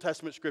through the Old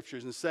Testament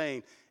Scriptures and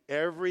saying,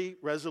 every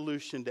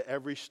resolution to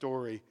every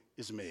story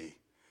is me.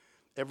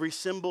 Every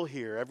symbol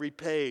here, every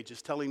page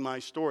is telling my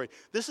story.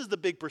 This is the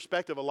big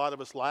perspective a lot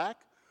of us lack.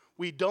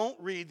 We don't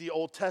read the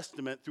Old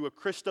Testament through a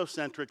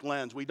Christocentric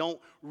lens. We don't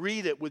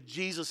read it with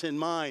Jesus in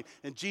mind.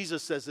 And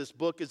Jesus says this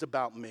book is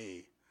about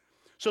me.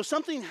 So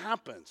something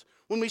happens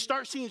when we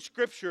start seeing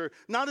Scripture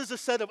not as a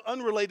set of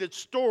unrelated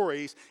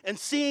stories and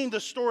seeing the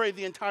story of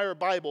the entire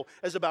Bible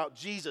as about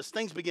Jesus.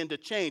 Things begin to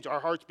change. Our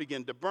hearts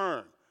begin to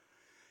burn.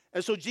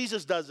 And so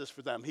Jesus does this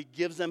for them. He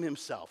gives them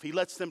himself. He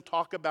lets them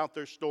talk about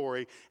their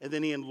story, and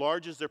then he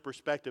enlarges their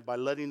perspective by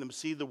letting them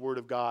see the Word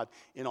of God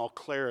in all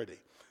clarity.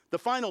 The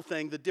final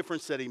thing, the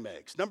difference that he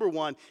makes. Number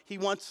one,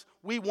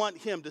 we want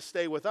him to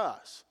stay with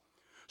us.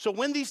 So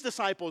when these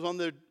disciples on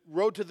the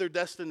road to their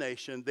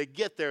destination, they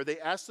get there, they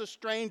ask the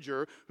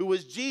stranger, who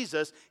was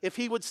Jesus, if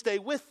he would stay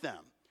with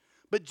them.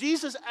 But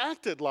Jesus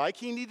acted like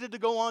he needed to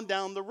go on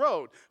down the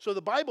road. So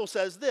the Bible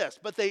says this,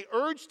 but they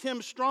urged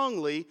him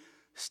strongly,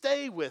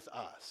 stay with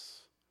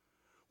us.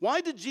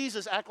 Why did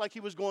Jesus act like he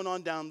was going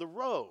on down the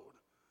road?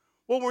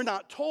 Well, we're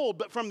not told,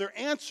 but from their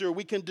answer,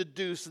 we can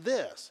deduce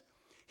this.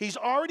 He's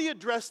already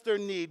addressed their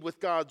need with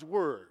God's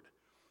word.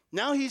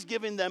 Now he's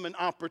giving them an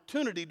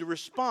opportunity to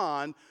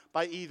respond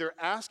by either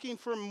asking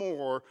for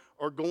more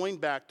or going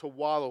back to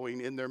wallowing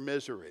in their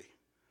misery.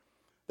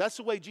 That's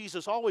the way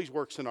Jesus always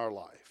works in our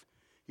life.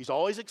 He's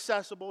always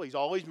accessible, he's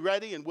always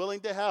ready and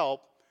willing to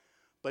help,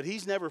 but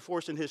he's never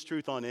forcing his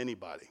truth on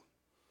anybody.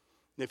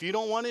 And if you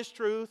don't want his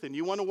truth and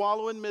you want to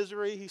wallow in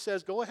misery, he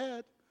says, go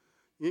ahead.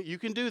 You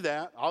can do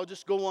that. I'll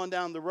just go on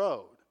down the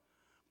road.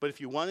 But if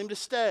you want him to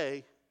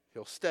stay,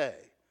 he'll stay.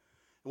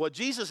 And what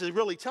Jesus is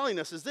really telling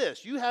us is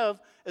this. You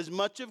have as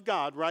much of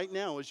God right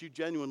now as you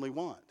genuinely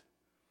want.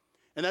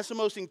 And that's the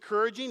most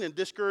encouraging and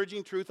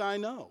discouraging truth I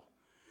know.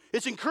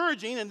 It's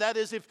encouraging, and that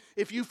is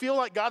if you feel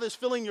like God is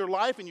filling your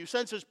life and you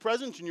sense his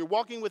presence and you're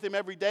walking with him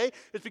every day,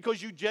 it's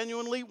because you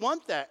genuinely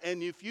want that.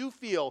 And if you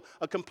feel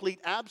a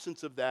complete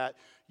absence of that,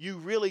 you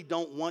really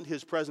don't want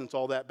his presence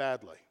all that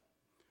badly.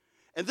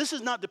 And this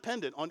is not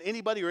dependent on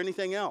anybody or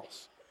anything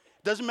else.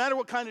 Doesn't matter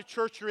what kind of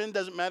church you're in.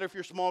 Doesn't matter if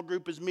your small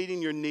group is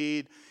meeting your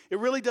need. It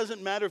really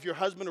doesn't matter if your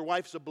husband or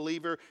wife is a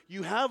believer.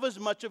 You have as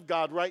much of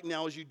God right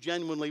now as you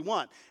genuinely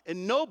want.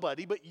 And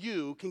nobody but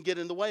you can get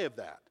in the way of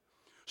that.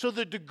 So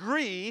the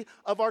degree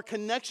of our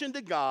connection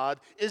to God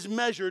is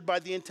measured by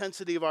the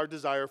intensity of our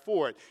desire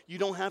for it. You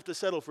don't have to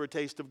settle for a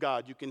taste of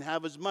God. You can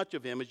have as much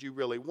of him as you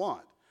really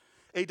want.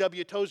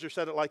 A.W. Tozer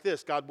said it like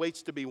this: God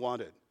waits to be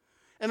wanted.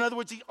 In other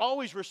words, he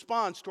always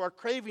responds to our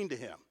craving to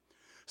him.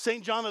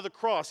 St. John of the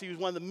Cross, he was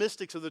one of the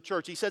mystics of the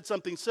church. He said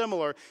something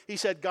similar. He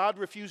said, God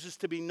refuses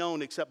to be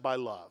known except by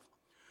love.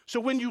 So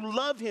when you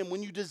love him,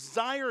 when you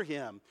desire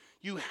him,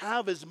 you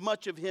have as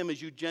much of him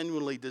as you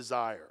genuinely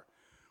desire.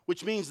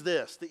 Which means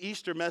this: the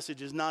Easter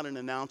message is not an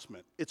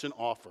announcement, it's an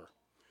offer.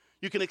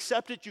 You can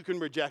accept it, you can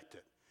reject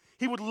it.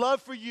 He would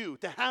love for you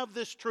to have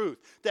this truth,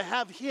 to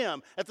have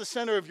him at the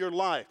center of your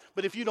life.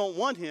 But if you don't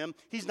want him,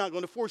 he's not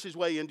going to force his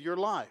way into your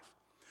life.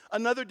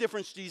 Another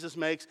difference Jesus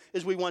makes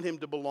is we want him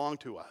to belong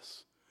to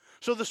us.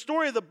 So the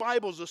story of the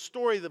Bible is a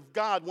story of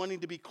God wanting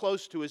to be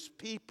close to his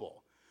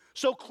people.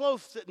 So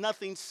close that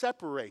nothing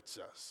separates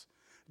us.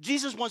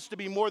 Jesus wants to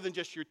be more than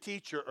just your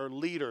teacher or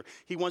leader.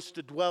 He wants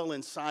to dwell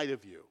inside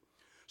of you.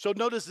 So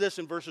notice this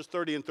in verses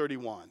 30 and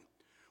 31.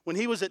 When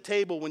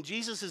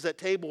Jesus is at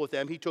table with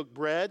them, he took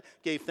bread,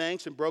 gave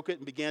thanks, and broke it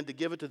and began to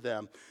give it to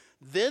them.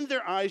 Then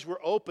their eyes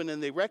were open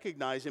and they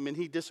recognized him, and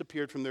he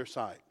disappeared from their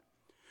sight.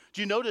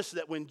 Do you notice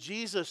that when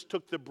Jesus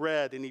took the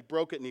bread and he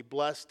broke it and he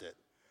blessed it,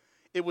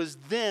 it was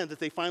then that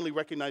they finally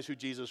recognized who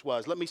Jesus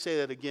was? Let me say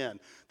that again.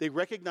 They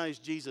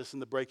recognized Jesus in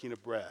the breaking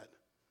of bread.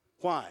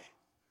 Why?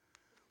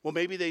 Well,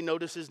 maybe they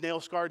noticed his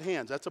nail-scarred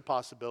hands. That's a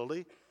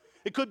possibility.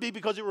 It could be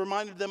because it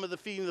reminded them of the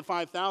feeding of the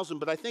 5,000,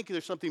 but I think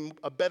there's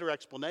a better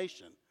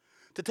explanation.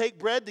 To take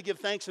bread, to give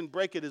thanks, and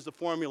break it is the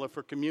formula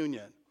for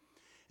communion.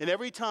 And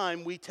every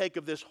time we take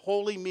of this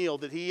holy meal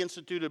that he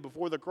instituted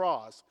before the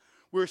cross,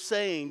 we're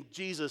saying,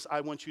 Jesus, I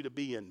want you to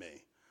be in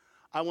me.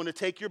 I want to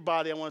take your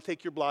body, I want to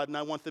take your blood, and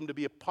I want them to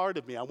be a part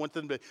of me. I want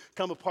them to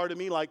become a part of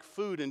me like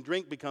food and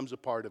drink becomes a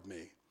part of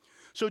me.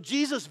 So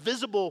Jesus'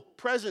 visible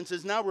presence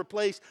is now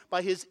replaced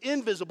by his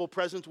invisible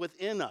presence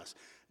within us.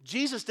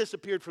 Jesus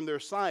disappeared from their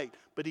sight,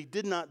 but he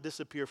did not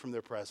disappear from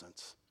their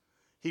presence.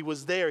 He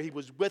was there. He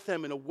was with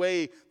them in a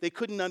way they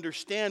couldn't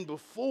understand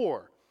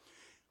before.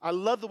 I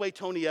love the way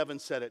Tony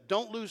Evans said it.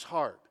 Don't lose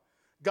heart.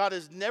 God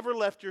has never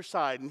left your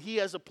side, and he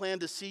has a plan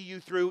to see you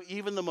through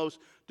even the most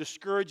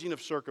discouraging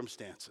of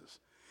circumstances.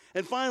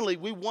 And finally,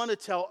 we want to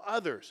tell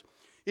others.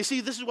 You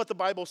see, this is what the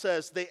Bible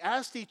says. They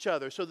asked each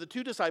other, so the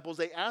two disciples,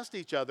 they asked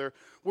each other,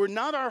 were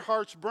not our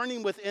hearts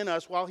burning within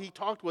us while he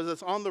talked with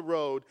us on the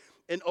road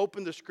and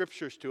opened the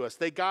scriptures to us?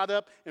 They got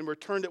up and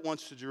returned at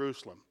once to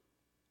Jerusalem.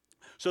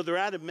 So they're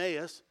at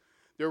Emmaus.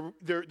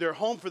 They're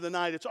home for the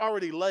night. It's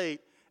already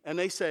late. And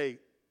they say,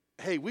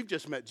 hey, we've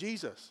just met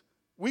Jesus.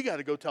 We got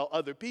to go tell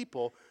other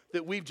people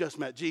that we've just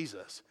met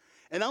Jesus.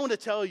 And I want to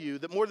tell you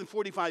that more than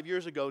 45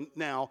 years ago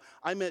now,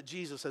 I met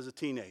Jesus as a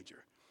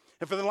teenager.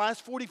 And for the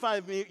last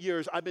 45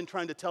 years, I've been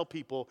trying to tell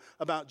people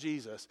about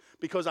Jesus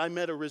because I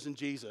met a risen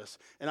Jesus,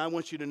 and I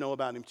want you to know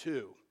about him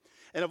too.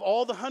 And of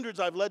all the hundreds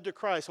I've led to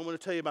Christ, I want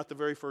to tell you about the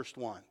very first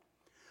one.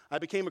 I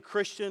became a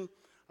Christian.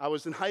 I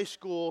was in high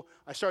school.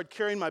 I started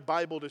carrying my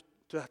Bible to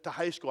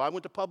high school. I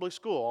went to public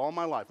school all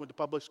my life, went to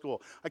public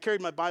school. I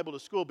carried my Bible to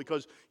school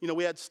because,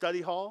 we had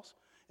study halls,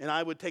 and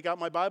I would take out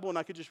my Bible, and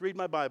I could just read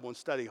my Bible in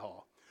study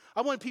hall. I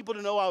wanted people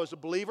to know I was a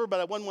believer, but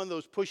I wasn't one of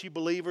those pushy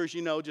believers,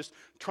 just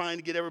trying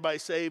to get everybody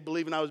saved,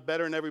 believing I was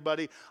better than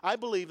everybody. I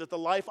believed that the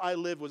life I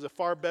lived was a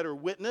far better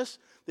witness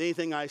than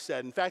anything I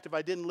said. In fact, if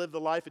I didn't live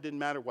the life, it didn't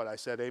matter what I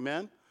said.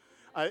 Amen?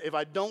 If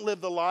I don't live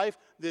the life,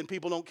 then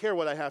people don't care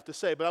what I have to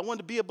say. But I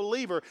wanted to be a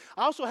believer.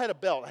 I also had a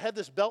belt. I had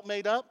this belt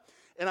made up,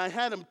 and I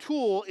had them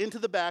tool into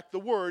the back the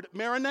word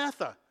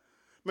Maranatha.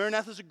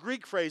 Maranatha is a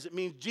Greek phrase. It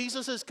means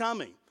Jesus is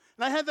coming.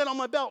 And I had that on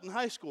my belt in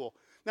high school.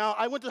 Now,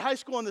 I went to high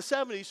school in the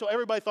 70s, so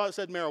everybody thought it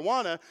said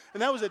marijuana,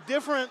 and that was a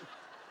different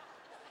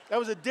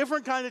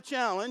kind of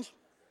challenge.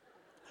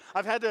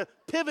 I've had to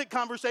pivot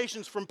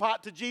conversations from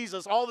pot to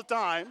Jesus all the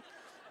time.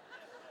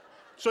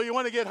 So you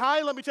want to get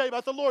high? Let me tell you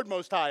about the Lord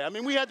Most High. I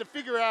mean, we had to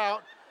figure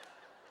out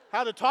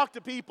how to talk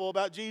to people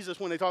about Jesus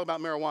when they talk about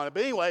marijuana.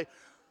 But anyway,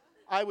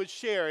 I would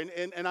share,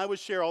 and I would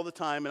share all the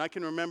time. And I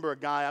can remember a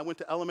guy I went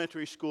to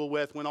elementary school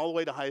with, went all the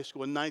way to high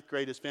school. In ninth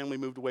grade, his family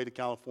moved away to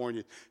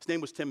California. His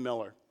name was Tim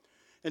Miller.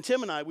 And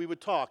Tim and I, we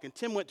would talk. And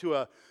Tim went to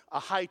a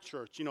high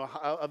church,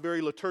 a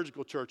very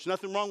liturgical church.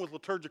 Nothing wrong with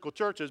liturgical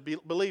churches,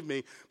 believe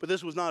me, but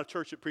this was not a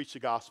church that preached the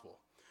gospel.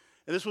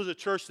 And this was a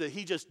church that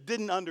he just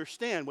didn't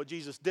understand what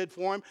Jesus did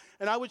for him.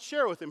 And I would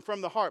share with him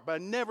from the heart, but I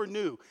never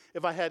knew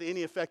if I had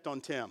any effect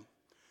on Tim.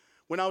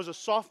 When I was a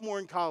sophomore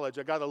in college,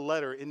 I got a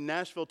letter in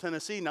Nashville,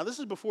 Tennessee. Now, this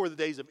is before the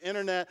days of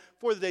internet,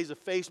 before the days of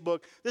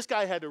Facebook. This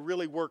guy had to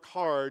really work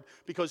hard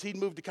because he'd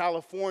moved to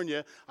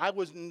California. I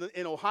wasn't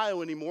in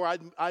Ohio anymore.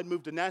 I'd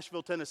moved to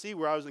Nashville, Tennessee,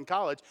 where I was in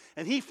college.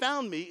 And he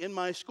found me in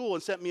my school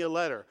and sent me a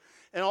letter.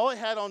 And all it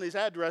had on his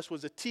address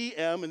was a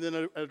TM and then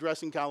an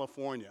address in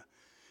California.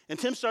 And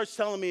Tim starts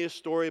telling me his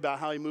story about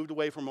how he moved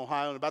away from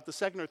Ohio. And about the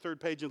second or third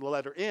page of the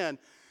letter in,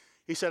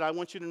 he said, I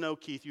want you to know,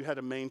 Keith, you had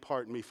a main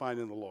part in me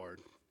finding the Lord.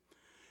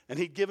 And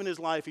he'd given his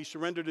life. He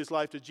surrendered his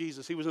life to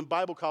Jesus. He was in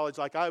Bible college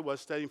like I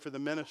was, studying for the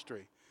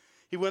ministry.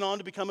 He went on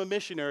to become a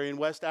missionary in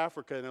West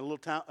Africa in a little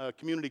town, a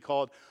country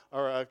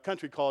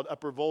called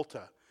Upper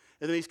Volta.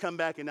 And then he's come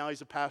back, and now he's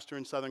a pastor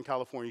in Southern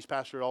California. He's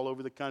pastored all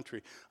over the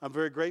country. I'm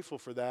very grateful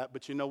for that.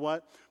 But you know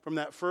what? From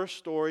that first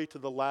story to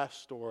the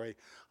last story,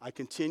 I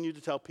continue to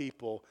tell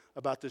people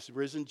about this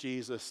risen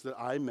Jesus that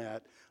I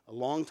met a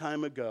long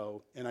time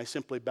ago. And I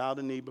simply bowed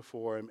a knee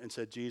before him and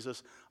said,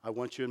 Jesus, I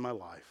want you in my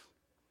life.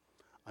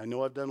 I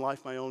know I've done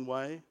life my own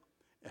way,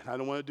 and I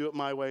don't want to do it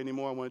my way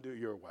anymore. I want to do it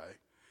your way.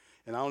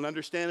 And I don't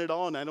understand it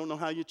all, and I don't know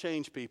how you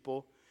change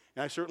people.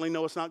 And I certainly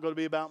know it's not going to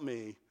be about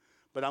me,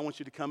 but I want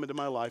you to come into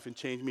my life and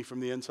change me from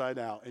the inside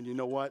out. And you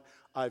know what?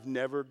 I've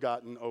never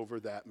gotten over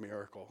that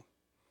miracle.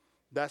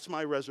 That's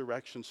my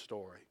resurrection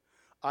story.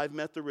 I've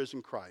met the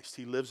risen Christ.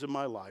 He lives in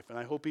my life, and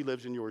I hope he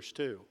lives in yours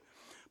too.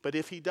 But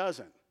if he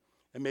doesn't,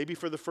 and maybe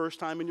for the first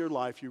time in your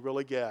life you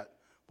really get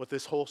what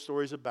this whole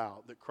story is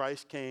about, that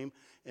Christ came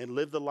and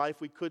lived the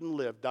life we couldn't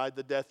live, died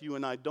the death you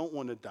and I don't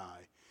want to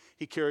die.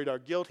 He carried our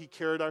guilt, he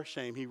carried our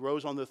shame. He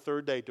rose on the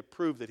third day to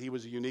prove that he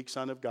was a unique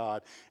Son of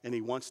God, and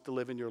he wants to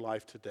live in your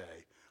life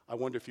today. I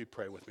wonder if you'd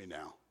pray with me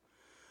now.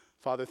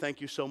 Father, thank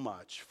you so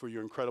much for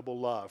your incredible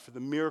love, for the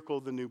miracle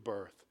of the new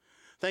birth.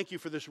 Thank you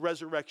for this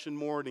resurrection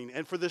morning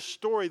and for this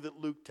story that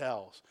Luke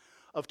tells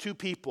of two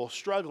people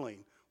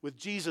struggling with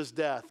Jesus'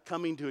 death,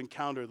 coming to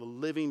encounter the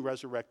living,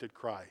 resurrected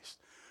Christ.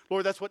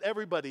 Lord, that's what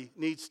everybody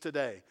needs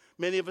today.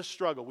 Many of us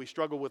struggle. We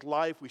struggle with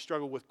life. We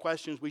struggle with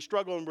questions. We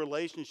struggle in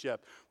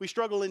relationship. We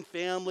struggle in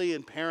family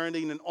and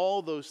parenting and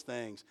all those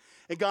things.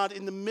 And God,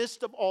 in the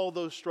midst of all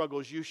those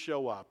struggles, you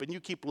show up and you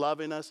keep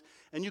loving us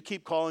and you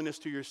keep calling us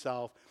to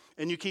yourself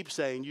and you keep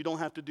saying, you don't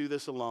have to do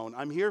this alone.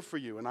 I'm here for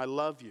you and I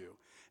love you.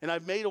 And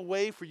I've made a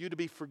way for you to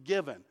be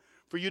forgiven,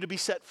 for you to be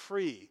set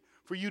free,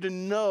 for you to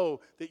know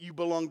that you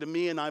belong to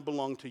me and I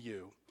belong to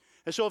you.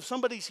 And so if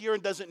somebody's here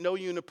and doesn't know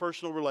you in a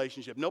personal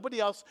relationship, nobody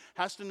else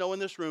has to know in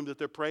this room that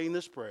they're praying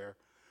this prayer.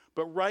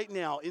 But right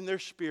now, in their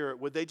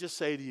spirit, would they just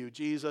say to you,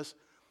 Jesus,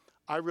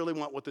 I really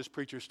want what this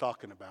preacher's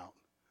talking about.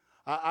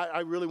 I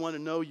really want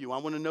to know you. I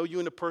want to know you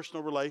in a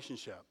personal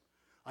relationship.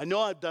 I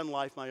know I've done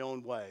life my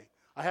own way.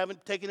 I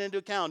haven't taken into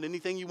account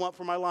anything you want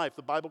for my life.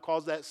 The Bible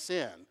calls that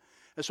sin.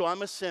 And so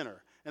I'm a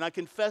sinner. And I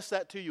confess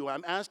that to you.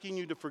 I'm asking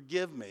you to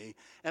forgive me.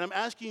 And I'm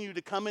asking you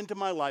to come into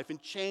my life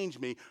and change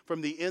me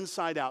from the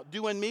inside out.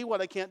 Do in me what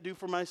I can't do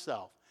for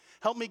myself.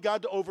 Help me,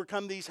 God, to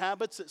overcome these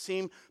habits that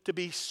seem to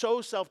be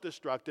so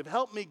self-destructive.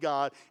 Help me,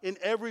 God, in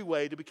every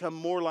way to become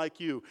more like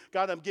you.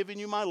 God, I'm giving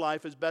you my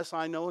life as best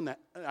I know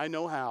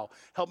how.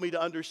 Help me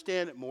to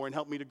understand it more and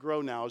help me to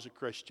grow now as a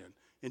Christian.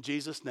 In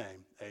Jesus'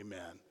 name,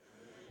 amen.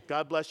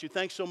 God bless you.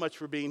 Thanks so much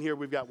for being here.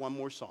 We've got one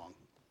more song.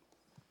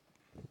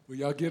 Will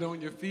y'all get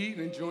on your feet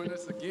and join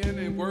us again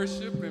in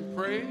worship and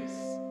praise?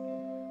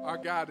 Our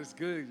God is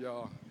good,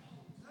 y'all.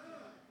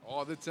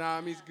 All the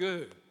time, he's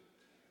good.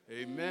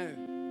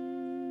 Amen.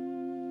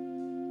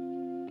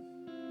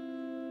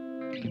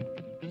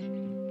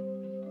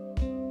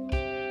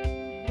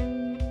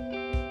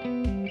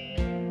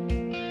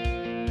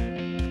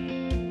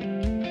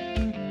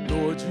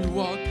 Lord, you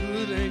are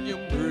good and your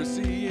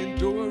mercy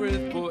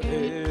endureth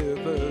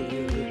forever.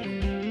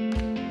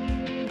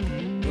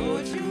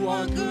 Lord, you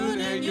are good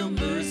and your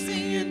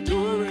mercy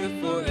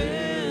endureth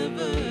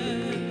forever.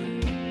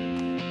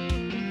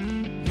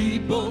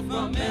 People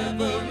from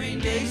every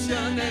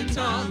nation and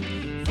tongue,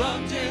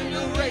 from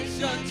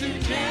generation to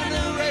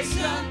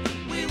generation,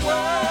 we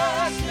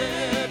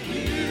worship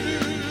you.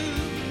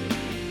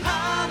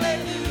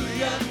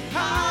 Hallelujah,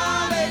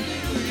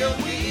 hallelujah,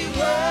 we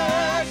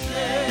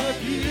worship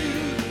you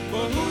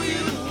for who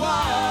you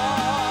are.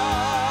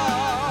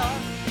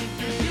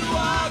 'Cause you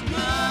are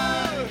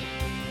good.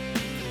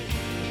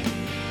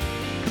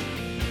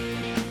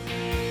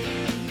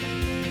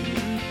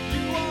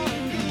 You are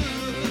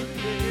good,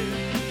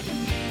 yeah.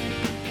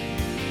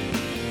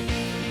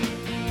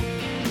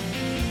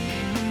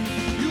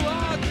 You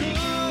are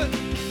good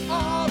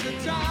all the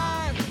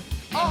time,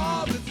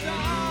 all the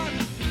time.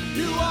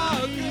 You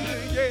are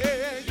good,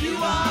 yeah. You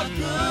are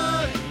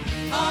good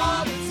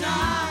all the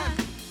time,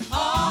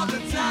 all the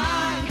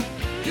time.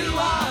 You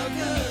are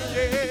good,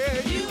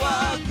 yeah. You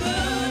are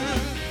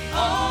good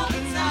all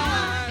the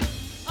time,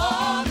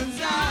 all the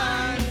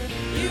time.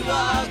 You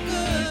are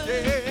good,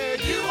 yeah.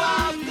 You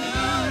are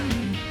good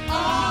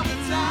all the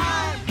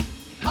time,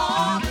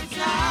 all the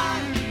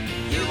time.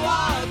 You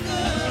are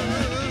good.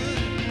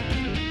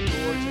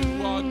 Lord, you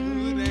are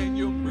good and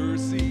your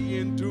mercy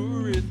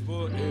endureth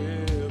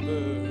forever.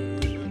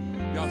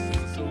 Y'all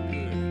sing so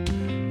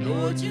good.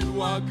 Lord,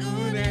 you are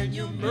good and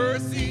your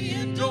mercy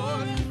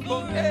endureth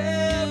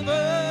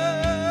forever.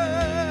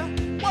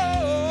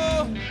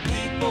 Whoa.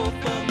 People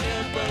from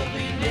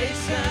every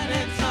nation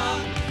and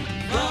tongue,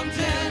 from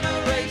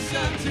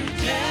generation to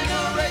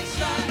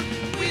generation,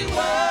 we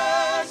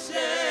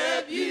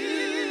worship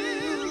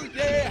you.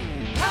 Yeah.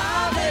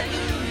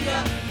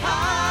 Hallelujah,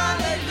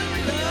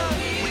 hallelujah,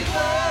 we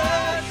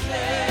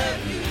worship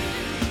you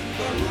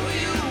for who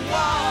you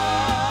are.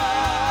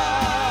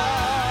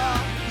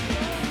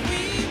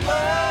 We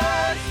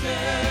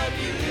worship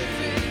you.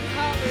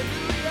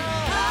 Hallelujah,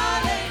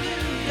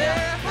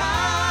 hallelujah,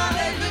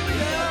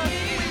 hallelujah,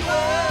 we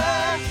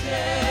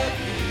worship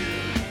you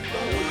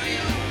for who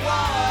you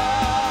are,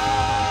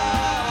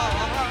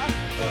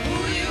 for who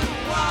you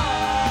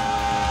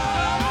are,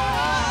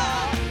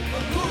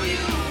 for who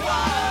you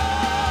are.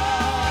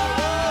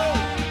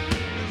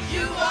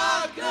 You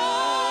are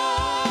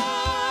God.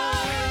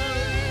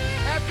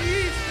 Happy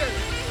Easter.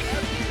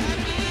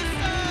 Happy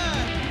Easter.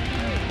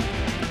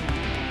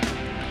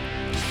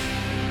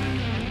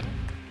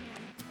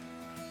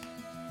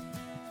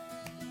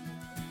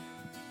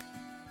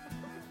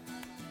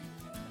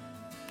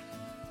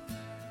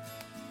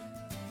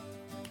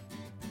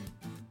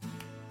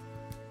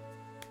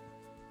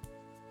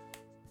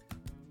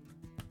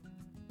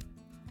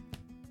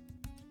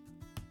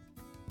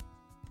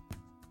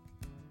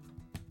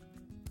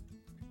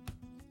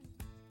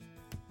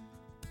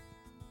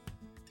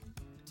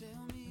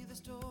 Tell me the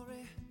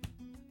story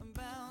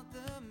about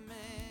the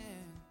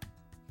man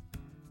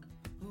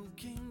who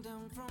came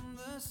down from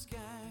the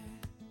sky,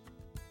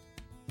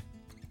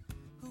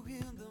 who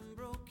healed the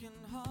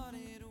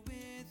broken-hearted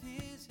with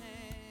his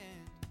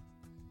hand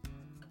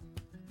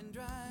and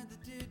dried the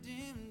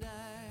tear-dimmed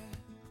eye.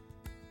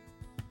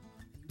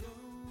 And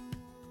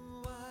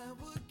oh, I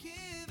would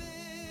give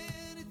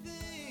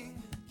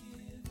anything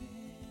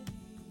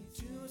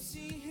to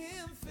see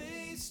him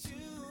face to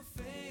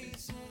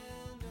face.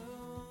 And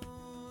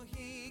oh,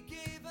 he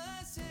gave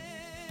us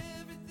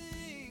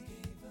everything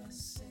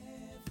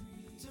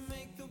to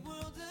make the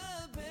world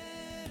a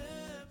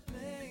better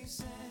place.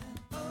 And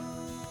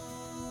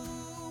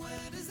oh,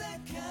 where does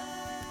that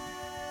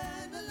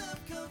kind of love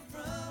come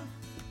from?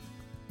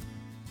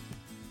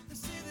 They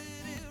say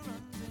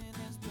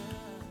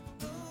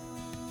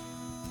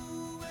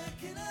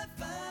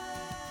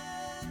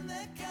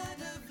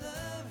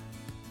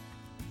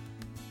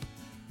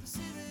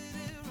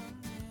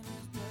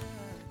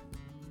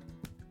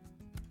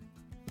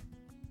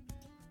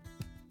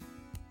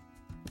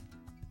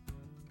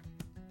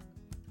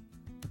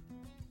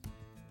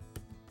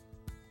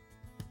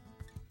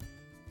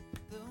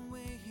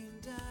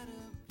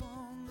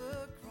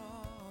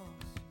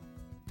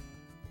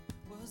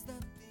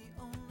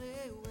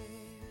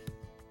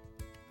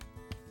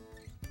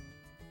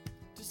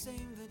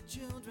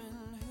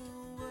children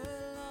who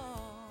were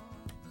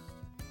lost.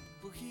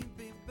 Will he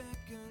be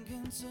back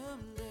again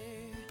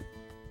someday?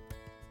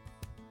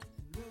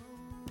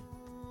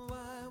 No,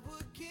 I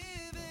would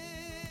give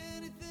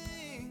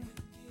anything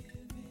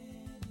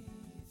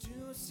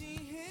to see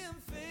him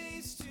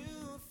face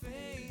to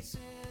face.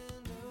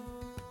 And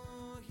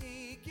oh,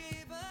 he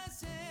gave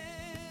us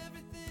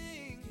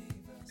everything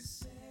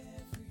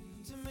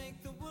to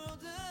make the world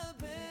a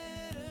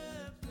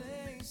better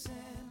place.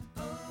 And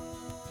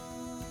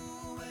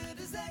oh, where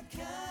does that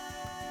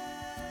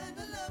kind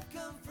of love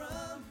come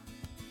from?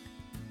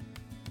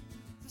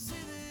 They say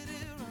that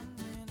it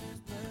runs in his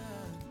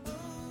blood.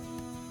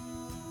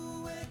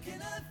 Oh, where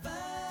can I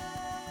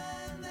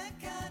find that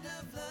kind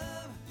of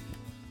love?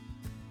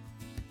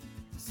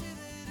 They say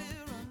that it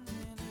runs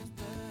in his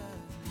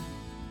blood.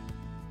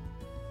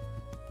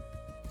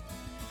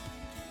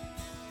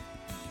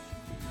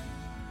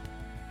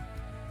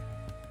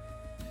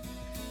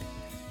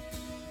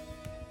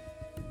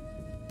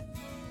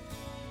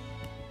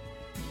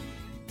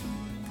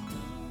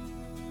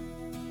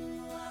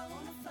 I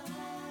wanna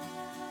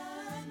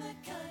find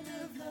that kind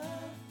of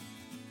love.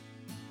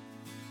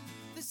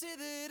 They say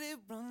that it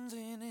runs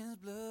in his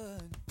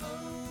blood.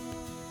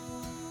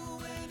 Oh,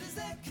 where does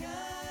that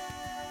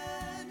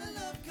kind of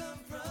love come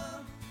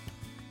from?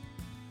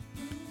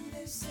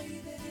 They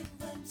say that it